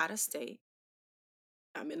out of state.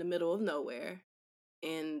 I'm in the middle of nowhere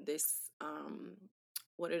in this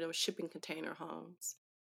what are those shipping container homes.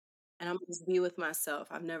 And I'm just be with myself.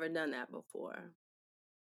 I've never done that before.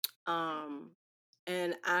 Um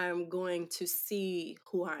and I'm going to see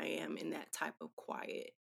who I am in that type of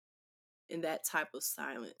quiet, in that type of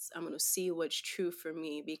silence. I'm going to see what's true for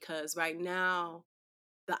me because right now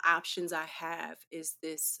the options I have is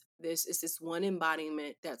this one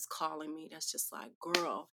embodiment that's calling me that's just like,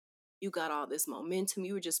 girl, you got all this momentum.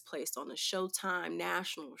 You were just placed on a Showtime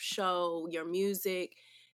national show. Your music,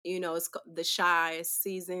 The Shy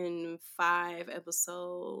season 5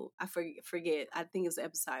 episode. I forget. I think it's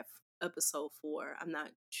episode 4. I'm not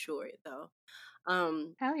sure though.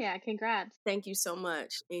 Um, Hell yeah, congrats. Thank you so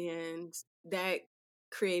much. And that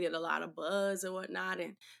created a lot of buzz and whatnot.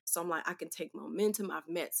 And so I'm like, I can take momentum. I've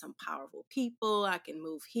met some powerful people. I can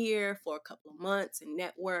move here for a couple of months and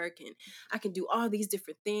network, and I can do all these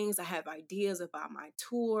different things. I have ideas about my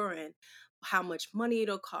tour, and how much money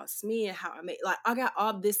it'll cost me and how I make, like, I got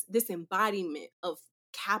all this embodiment of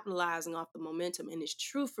capitalizing off the momentum, and it's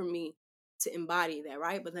true for me to embody that,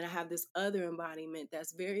 right? But then I have this other embodiment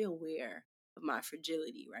that's very aware of my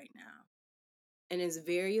fragility right now, and is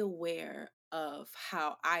very aware of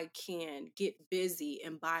how I can get busy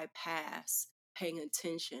and bypass paying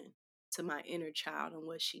attention to my inner child and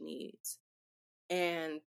what she needs.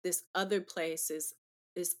 And this other place is,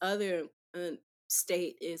 this other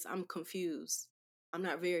state is, I'm confused. I'm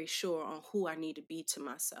not very sure on who I need to be to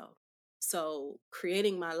myself. So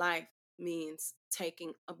creating my life means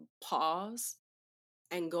taking a pause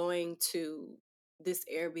and going to this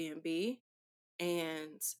Airbnb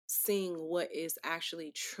and seeing what is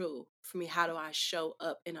actually true for me. How do I show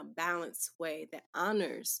up in a balanced way that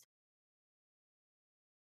honors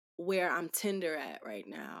where I'm tender at right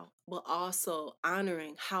now, but also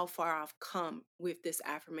honoring how far I've come with this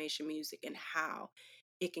affirmation music and how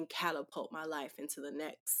it can catapult my life into the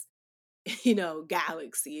next,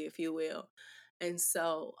 galaxy, if you will. And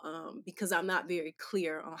so, because I'm not very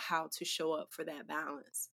clear on how to show up for that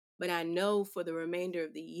balance, but I know for the remainder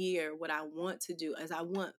of the year, what I want to do is I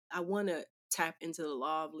want to tap into the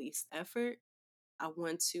law of least effort. I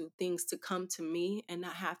want to things to come to me and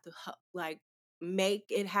not have to like make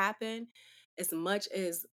it happen. As much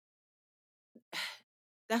as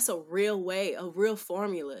that's a real way, a real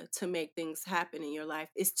formula to make things happen in your life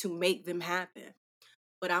is to make them happen.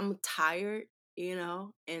 But I'm tired,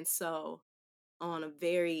 and so on a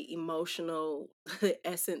very emotional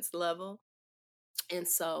essence level. And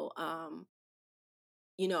so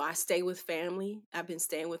I stay with family. I've been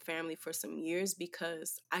staying with family for some years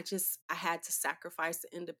because I had to sacrifice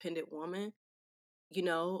the independent woman,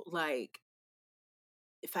 like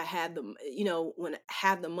if I had the, when I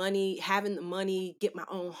have the money, having the money, get my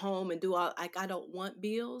own home and do all, like, I don't want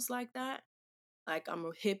bills like that. Like, I'm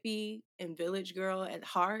a hippie and village girl at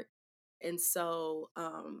heart. And so,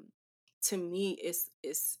 to me, it's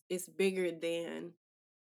bigger than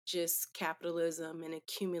just capitalism and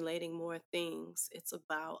accumulating more things. It's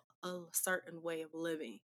about a certain way of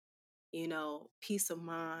living, peace of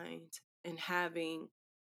mind, and having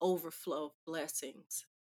overflow of blessings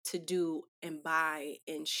to do and buy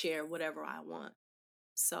and share whatever I want.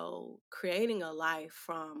 So, creating a life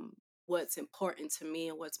from what's important to me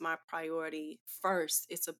and what's my priority first,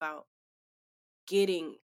 it's about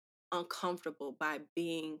getting uncomfortable by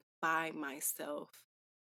being by myself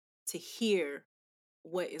to hear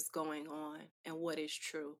what is going on and what is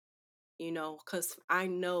true, because I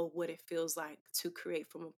know what it feels like to create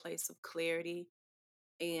from a place of clarity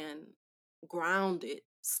and grounded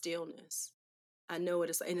stillness. I know it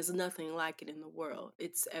is, and there's nothing like it in the world.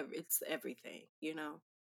 It's everything,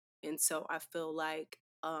 And so I feel like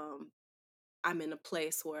I'm in a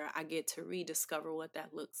place where I get to rediscover what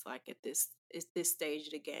that looks like at this stage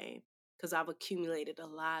of the game, because I've accumulated a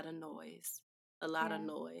lot of noise, a lot of Yeah.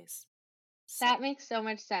 noise. So That makes so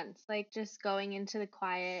much sense. Like just going into the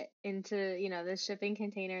quiet, into, the shipping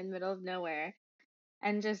container in the middle of nowhere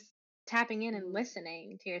and just tapping in and mhm,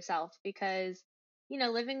 listening to yourself because,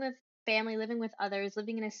 living with family, living with others,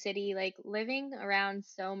 living in a city, like living around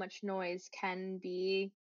so much noise can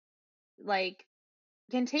be like,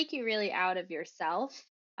 can take you really out of yourself.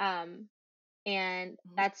 Um, and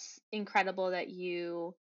mhm. that's incredible that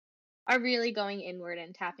you are really going inward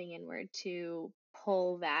and tapping inward to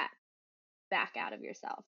pull that back out of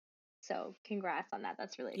yourself. So, congrats on that.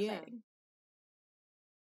 That's really Yeah, exciting.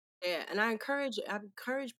 yeah, and I encourage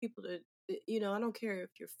people to, I don't care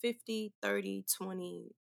if you're 50, 30,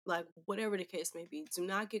 20, like whatever the case may be. Do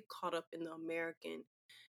not get caught up in the American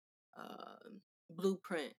uh,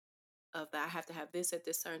 blueprint of that I have to have this at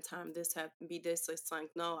this certain time, this have to be this. It's like,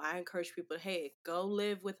 no, I encourage people, hey, go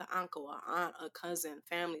live with an uncle, a aunt, a cousin,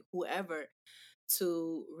 family, whoever,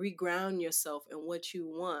 to reground yourself in what you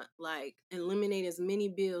want. Like, eliminate as many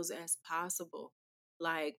bills as possible.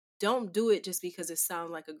 Like, don't do it just because it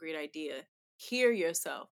sounds like a great idea. Hear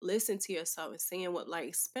yourself, listen to yourself, and saying what, like,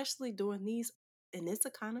 especially during these in this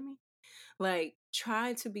economy, like,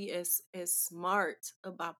 try to be as smart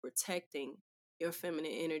about protecting your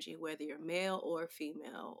feminine energy, whether you're male or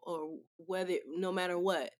female, or whether, no matter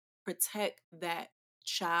what, protect that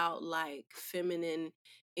childlike feminine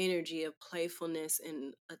energy of playfulness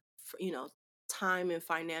and time and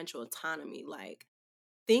financial autonomy. Like,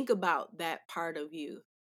 think about that part of you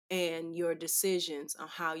and your decisions on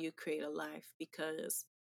how you create a life, because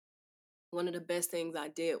one of the best things I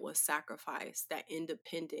did was sacrifice that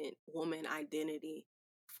independent woman identity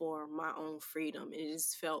for my own freedom. It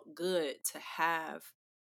just felt good to have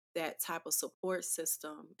that type of support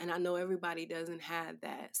system. And I know everybody doesn't have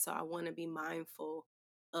that. So I want to be mindful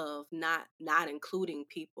of not including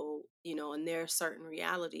people, in their certain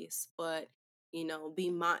realities. But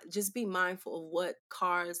just be mindful of what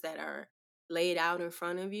cards that are laid out in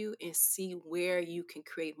front of you, and see where you can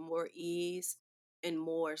create more ease and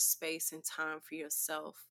more space and time for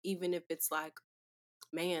yourself, even if it's like,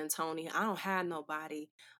 man, Tony, I don't have nobody,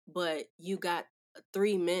 but you got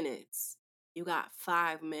 3 minutes, you got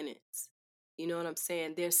 5 minutes. You know what I'm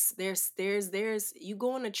saying? You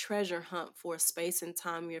go on a treasure hunt for a space and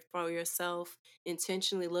time for yourself,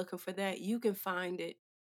 intentionally looking for that. You can find it.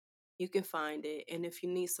 You can find it. And if you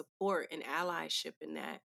need support and allyship in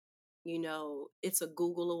that, it's a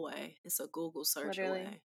Google away. It's a Google search Literally.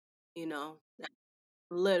 away. You know,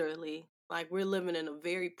 literally, like, we're living in a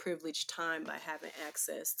very privileged time by having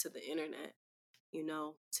access to the internet,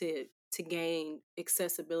 to gain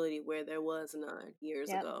accessibility where there was none years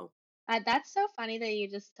Yep. ago. That's so funny that you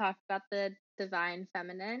just talked about the divine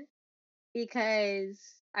feminine, because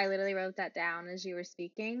I literally wrote that down as you were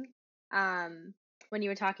speaking. Um, when you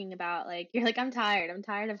were talking about, like, you're like, I'm tired. I'm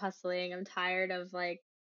tired of hustling. I'm tired of, like,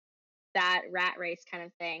 that rat race kind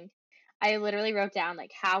of thing. I literally wrote down,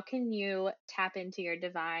 like, how can you tap into your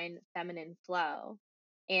divine feminine flow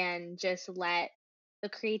and just let the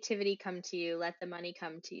creativity come to you, let the money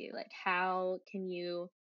come to you? Like, how can you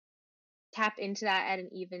tap into that at an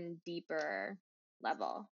even deeper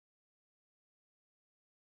level?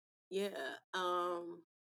 Yeah.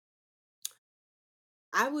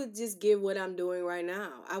 I would just give what I'm doing right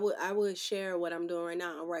now. I would share what I'm doing right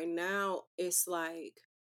now. Right now, it's like,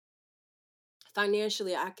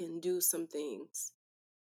 financially I can do some things.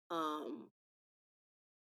 Um,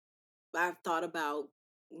 I've thought about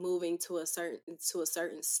moving to a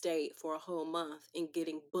certain state for a whole month and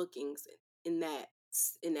getting bookings in that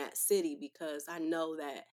city, because I know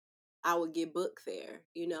that I would get booked there.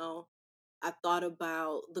 I thought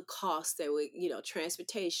about the cost that would,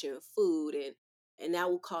 transportation, food, and that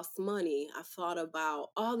will cost money. I thought about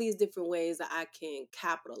all these different ways that I can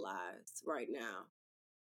capitalize right now.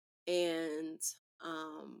 And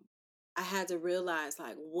um I had to realize,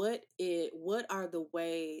 like, what are the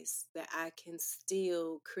ways that I can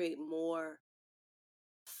still create more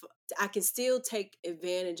f- I can still take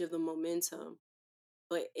advantage of the momentum,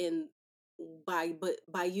 but in by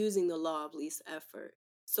using the law of least effort.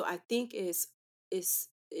 So I think it's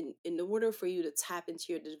in order for you to tap into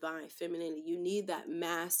your divine femininity, you need that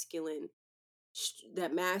masculine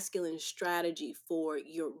strategy for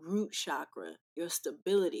your root chakra, your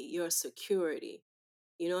stability, your security.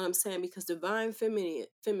 You know what I'm saying? Because divine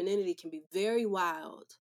femininity can be very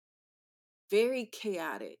wild, very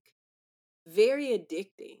chaotic, very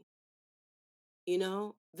addicting,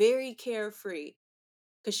 very carefree,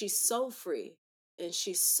 because she's so free, and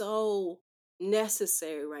she's so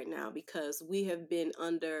necessary right now, because we have been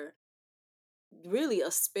under really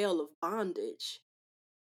a spell of bondage,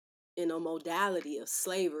 in a modality of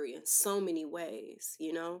slavery in so many ways.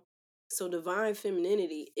 So divine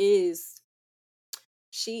femininity is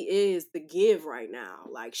she is the give right now.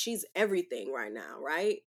 Like, she's everything right now,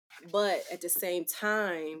 right? But at the same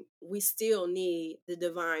time, we still need the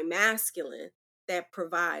divine masculine that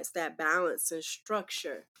provides that balance and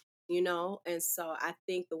structure. And so I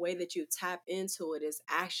think the way that you tap into it is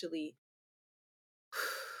actually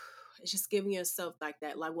it's just giving yourself like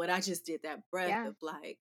that, like what I just did, that breath Yeah. of,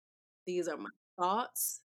 like, these are my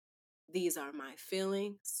thoughts, these are my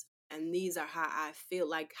feelings, and these are how I feel,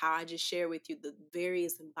 like how I just share with you the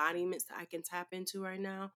various embodiments that I can tap into right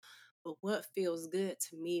now. But what feels good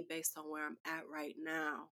to me based on where I'm at right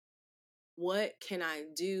now? What can I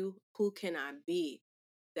do? Who can I be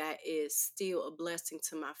that is still a blessing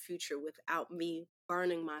to my future without me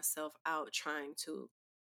burning myself out trying to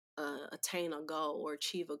attain a goal or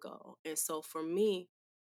achieve a goal? And so for me,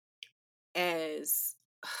 as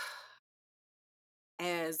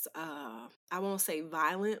I won't say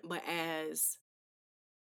violent, but as,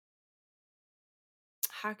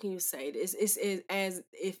 how can you say this? It's as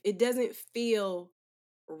if it doesn't feel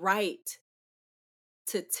right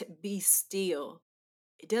to be still.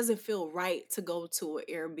 It doesn't feel right to go to an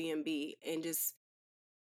Airbnb and just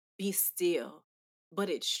be still, but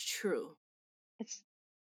it's true. It's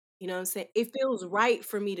You know what I'm saying? It feels right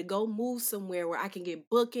for me to go move somewhere where I can get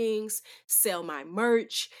bookings, sell my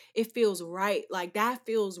merch. It feels right. Like, that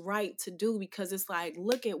feels right to do, because it's like,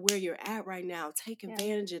 look at where you're at right now. Take yeah.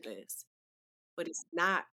 advantage of this. But it's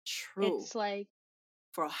not true It's like,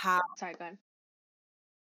 for how. sorry, go ahead.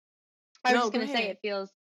 I was No, just go gonna say ahead.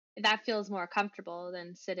 that feels more comfortable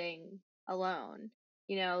than sitting alone.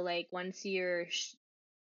 Like, once you're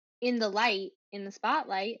in the light, in the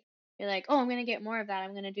spotlight, you're like, oh, I'm going to get more of that.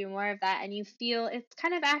 I'm going to do more of that. And you feel it's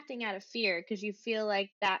kind of acting out of fear because you feel like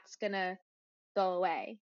that's going to go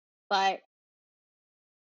away. But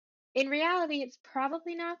in reality, it's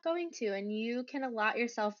probably not going to. And you can allot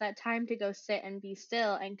yourself that time to go sit and be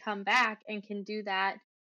still and come back and can do that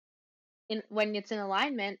when it's in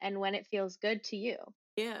alignment and when it feels good to you.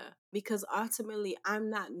 Yeah, because ultimately I'm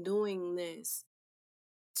not doing this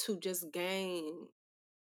to just gain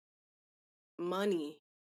money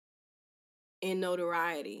and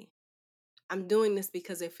notoriety. I'm doing this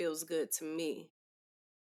because it feels good to me.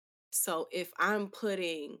 So if I'm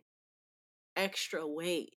putting extra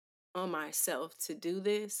weight on myself to do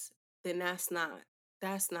this, then that's not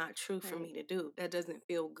true for Right. me to do. That doesn't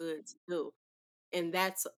feel good to do. And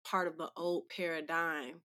that's part of the old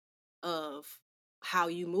paradigm of how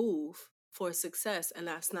you move for success, and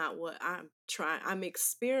that's not what I'm trying. I'm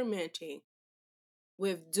experimenting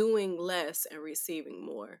with doing less and receiving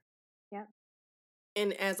more. Yep.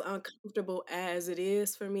 And as uncomfortable as it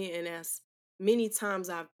is for me, and as many times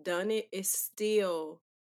I've done it, it still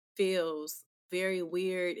feels very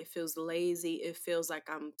weird. It feels lazy. It feels like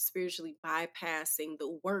I'm spiritually bypassing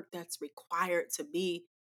the work that's required to be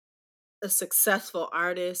a successful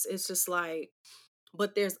artist. It's just like,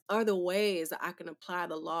 but there's other ways that I can apply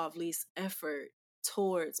the law of least effort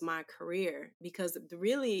towards my career, because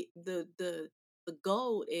really the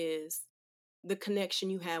goal is the connection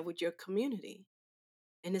you have with your community.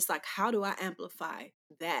 And it's like, how do I amplify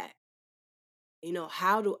that?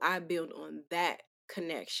 How do I build on that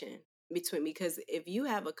connection between, because if you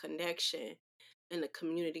have a connection in the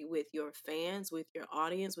community with your fans, with your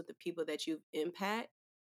audience, with the people that you impact,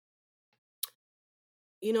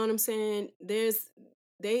 you know what I'm saying? The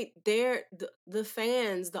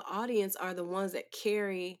fans, the audience are the ones that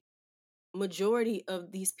carry majority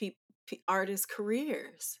of these people artists'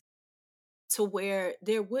 careers, to where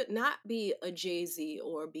there would not be a Jay-Z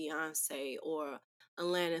or Beyonce or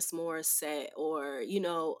Alanis Morissette or,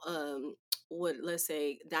 what, let's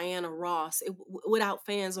say Diana Ross, without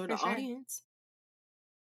fans or For the sure. audience.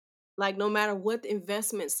 Like, no matter what the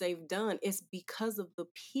investments they've done, it's because of the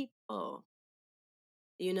people.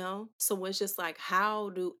 So it's just like,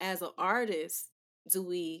 how do, as an artist, do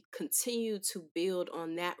we continue to build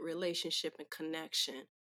on that relationship and connection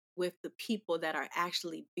with the people that are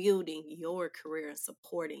actually building your career and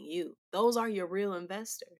supporting you? Those are your real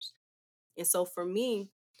investors. And so for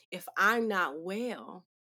me, if I'm not well,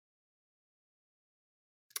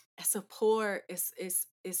 it's the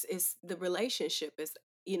relationship.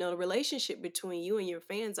 The relationship between you and your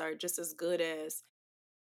fans are just as good as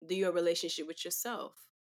your relationship with yourself.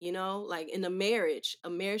 Like in a marriage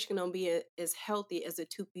can only be as healthy as the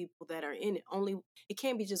two people that are in it. Only, it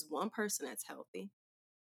can't be just one person that's healthy.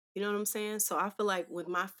 You know what I'm saying? So I feel like with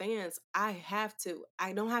my fans, I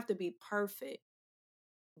don't have to be perfect,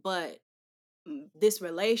 but this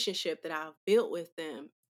relationship that I've built with them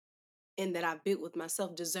and that I've built with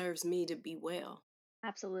myself deserves me to be well.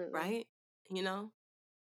 Absolutely. Right? You know?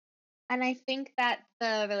 And I think that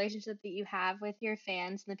the relationship that you have with your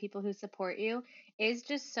fans and the people who support you is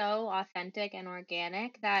just so authentic and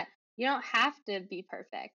organic that you don't have to be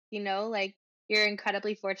perfect. Like you're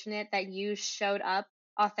incredibly fortunate that you showed up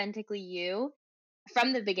authentically you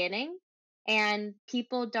from the beginning, and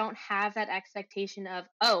people don't have that expectation of,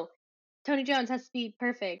 oh, Tony Jones has to be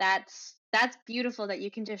perfect. That's beautiful that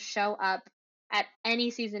you can just show up at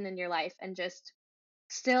any season in your life and just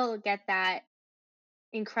still get that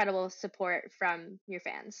incredible support from your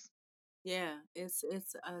fans. Yeah, it's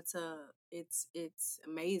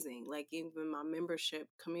amazing. Like, even my membership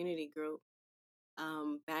community group,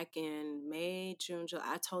 back in May, June, July,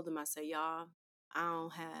 I told them, I said, y'all, I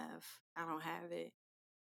don't have it.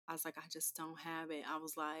 I was like, I just don't have it. I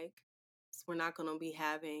was like, we're not going to be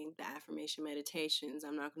having the affirmation meditations.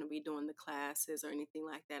 I'm not going to be doing the classes or anything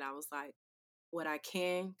like that. I was like, what I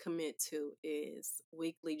can commit to is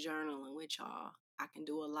weekly journaling with y'all. I can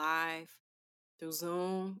do a live through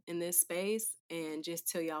Zoom in this space and just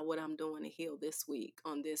tell y'all what I'm doing to heal this week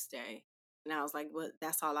on this day. And I was like, well,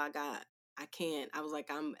 that's all I got. I can't. I was like,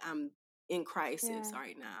 I'm in crisis Yeah,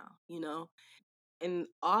 right now. And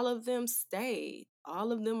all of them stayed.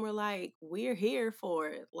 All of them were like, we're here for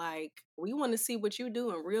it. Like, we want to see what you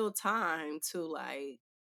do in real time to, like,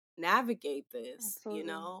 navigate this.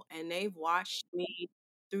 absolutely. And they've watched me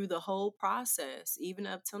through the whole process, even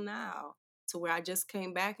up till now, to where I just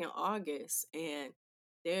came back in August, and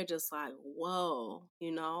they're just like, whoa.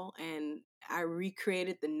 And I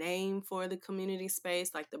recreated the name for the community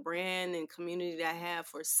space, like the brand and community that I have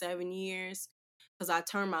for 7 years, because I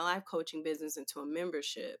turned my life coaching business into a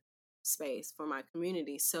membership space for my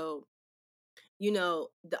community. So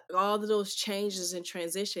all of those changes and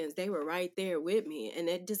transitions, they were right there with me. And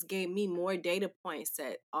it just gave me more data points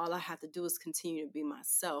that all I have to do is continue to be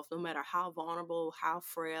myself, no matter how vulnerable, how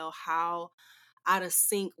frail, how out of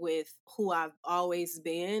sync with who I've always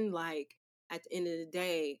been. Like at the end of the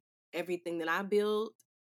day, everything that I build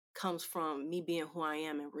comes from me being who I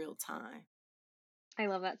am in real time. I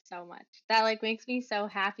love that so much. That like makes me so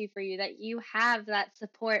happy for you that you have that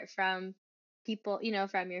support from people,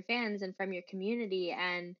 from your fans and from your community,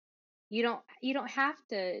 and you don't have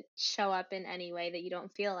to show up in any way that you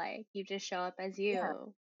don't feel like. You just show up as Yeah,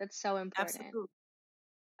 you. That's so important. absolutely.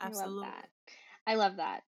 I love that. Absolutely. I love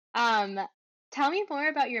that. Um Tell me more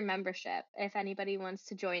about your membership. If anybody wants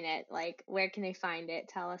to join it, like where can they find it?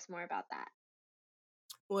 Tell us more about that.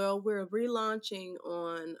 Well, we're relaunching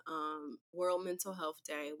on World Mental Health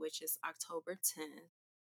Day, which is October 10th.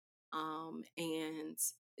 And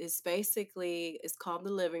it's called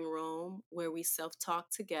the living room, where we self-talk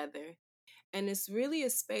together. And it's really a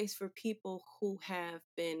space for people who have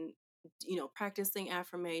been, practicing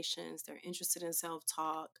affirmations. They're interested in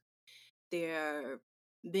self-talk. They're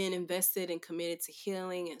been invested and committed to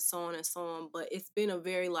healing and so on and so on. But it's been a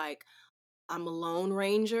very like I'm a lone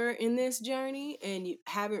ranger in this journey, and you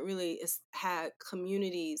haven't really had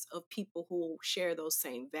communities of people who share those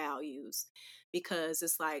same values, because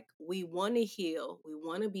it's like we want to heal, we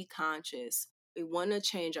want to be conscious, we want to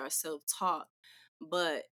change our self talk,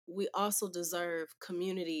 but we also deserve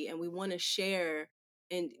community and we want to share.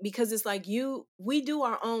 And because it's like we do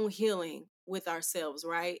our own healing with ourselves,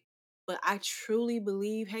 right? But I truly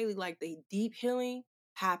believe, Haley, like the deep healing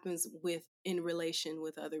happens with in relation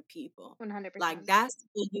with other people. Like 100%. that's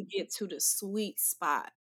when you get to the sweet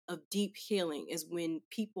spot of deep healing, is when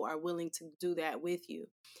people are willing to do that with you.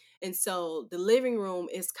 And so the living room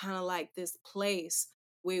is kind of like this place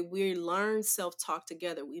where we learn self-talk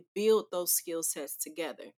together. We build those skill sets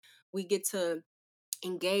together. We get to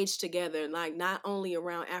engage together, like not only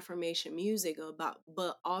around affirmation music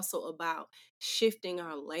but also about shifting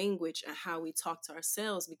our language and how we talk to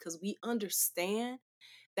ourselves, because we understand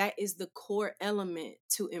that is the core element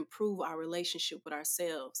to improve our relationship with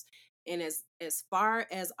ourselves. And as far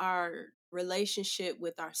as our relationship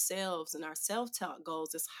with ourselves and our self-talk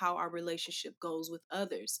goes, is how our relationship goes with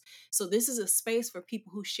others. So this is a space for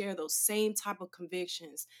people who share those same type of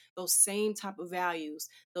convictions, those same type of values,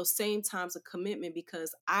 those same times of commitment,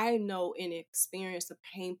 because I know in experience the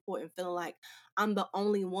pain point and feeling like I'm the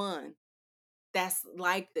only one that's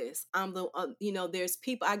like this. There's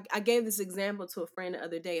people. I gave this example to a friend the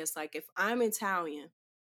other day. It's like if I'm Italian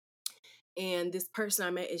and this person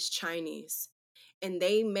I met is Chinese, and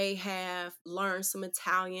they may have learned some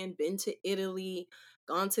Italian, been to Italy,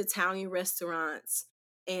 gone to Italian restaurants,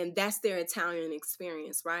 and that's their Italian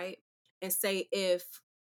experience, right? And say if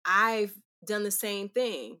I've done the same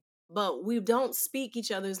thing, but we don't speak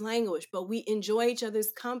each other's language, but we enjoy each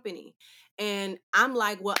other's company. And I'm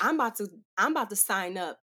like, well, I'm about to sign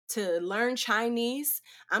up to learn Chinese.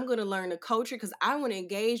 I'm going to learn the culture because I want to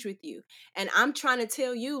engage with you. And I'm trying to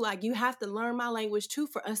tell you, like, you have to learn my language too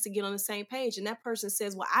for us to get on the same page. And that person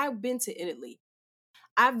says, well, I've been to Italy.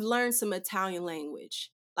 I've learned some Italian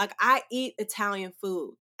language. Like, I eat Italian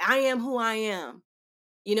food. I am who I am.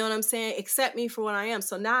 You know what I'm saying? Accept me for what I am.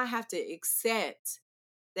 So now I have to accept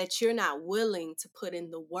that you're not willing to put in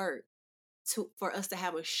the work for us to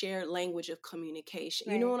have a shared language of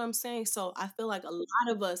communication. You know Right. what I'm saying? So I feel like a lot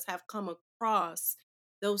of us have come across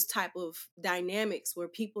those type of dynamics where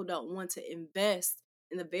people don't want to invest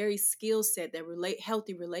in the very skill set that relate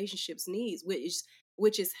healthy relationships needs,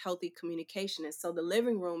 which is healthy communication. And so the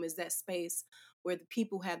living room is that space where the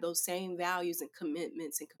people have those same values and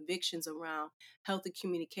commitments and convictions around healthy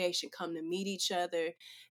communication, come to meet each other.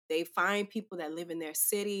 They find people that live in their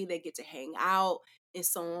city, they get to hang out and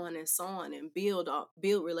so on, and build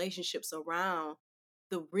relationships around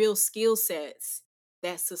the real skill sets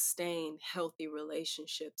that sustain healthy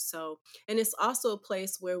relationships. So, and it's also a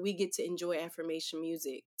place where we get to enjoy affirmation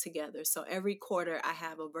music together. So every quarter I'm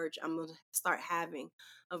going to start having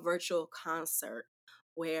a virtual concert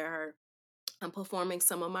where I'm performing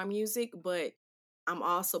some of my music, but I'm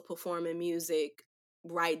also performing music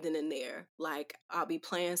right then and there. Like I'll be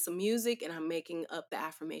playing some music and I'm making up the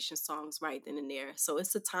affirmation songs right then and there. So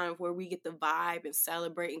it's a time where we get to vibe and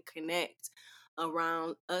celebrate and connect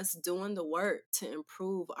around us doing the work to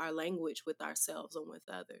improve our language with ourselves and with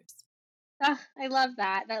others. Ah, I love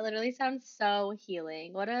that. That literally sounds so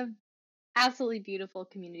healing. What a absolutely beautiful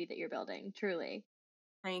community that you're building, truly.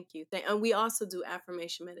 Thank you. And we also do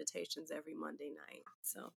affirmation meditations every Monday night.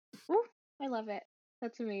 So Woo, I love it.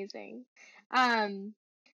 That's amazing. Um,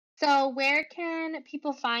 So, where can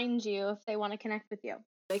people find you if they want to connect with you?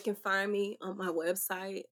 They can find me on my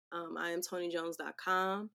website,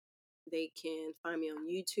 iamtonyjones.com. They can find me on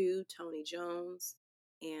YouTube, Toni Jones,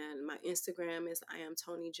 and my Instagram is I am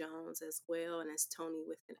Toni Jones as well, and that's Toni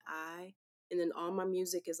with an I. And then all my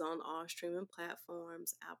music is on all streaming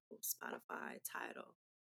platforms, Apple, Spotify, Tidal.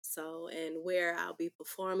 So, and where I'll be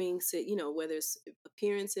performing, so, whether it's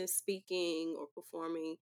appearances, speaking, or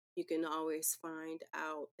performing, you can always find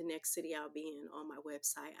out the next city I'll be in on my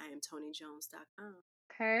website, iamtonyjones.com.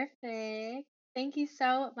 Perfect. Thank you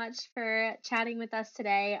so much for chatting with us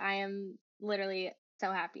today. I am literally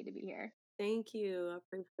so happy to be here. Thank you. I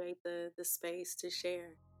appreciate the space to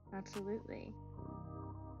share. Absolutely.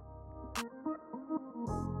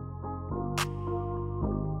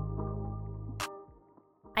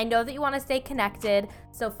 I know that you want to stay connected,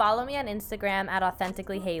 so follow me on Instagram at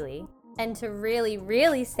AuthenticallyHaley. And to really,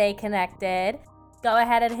 really stay connected, go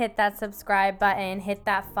ahead and hit that subscribe button, hit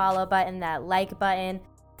that follow button, that like button,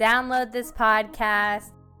 download this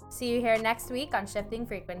podcast. See you here next week on Shifting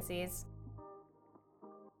Frequencies.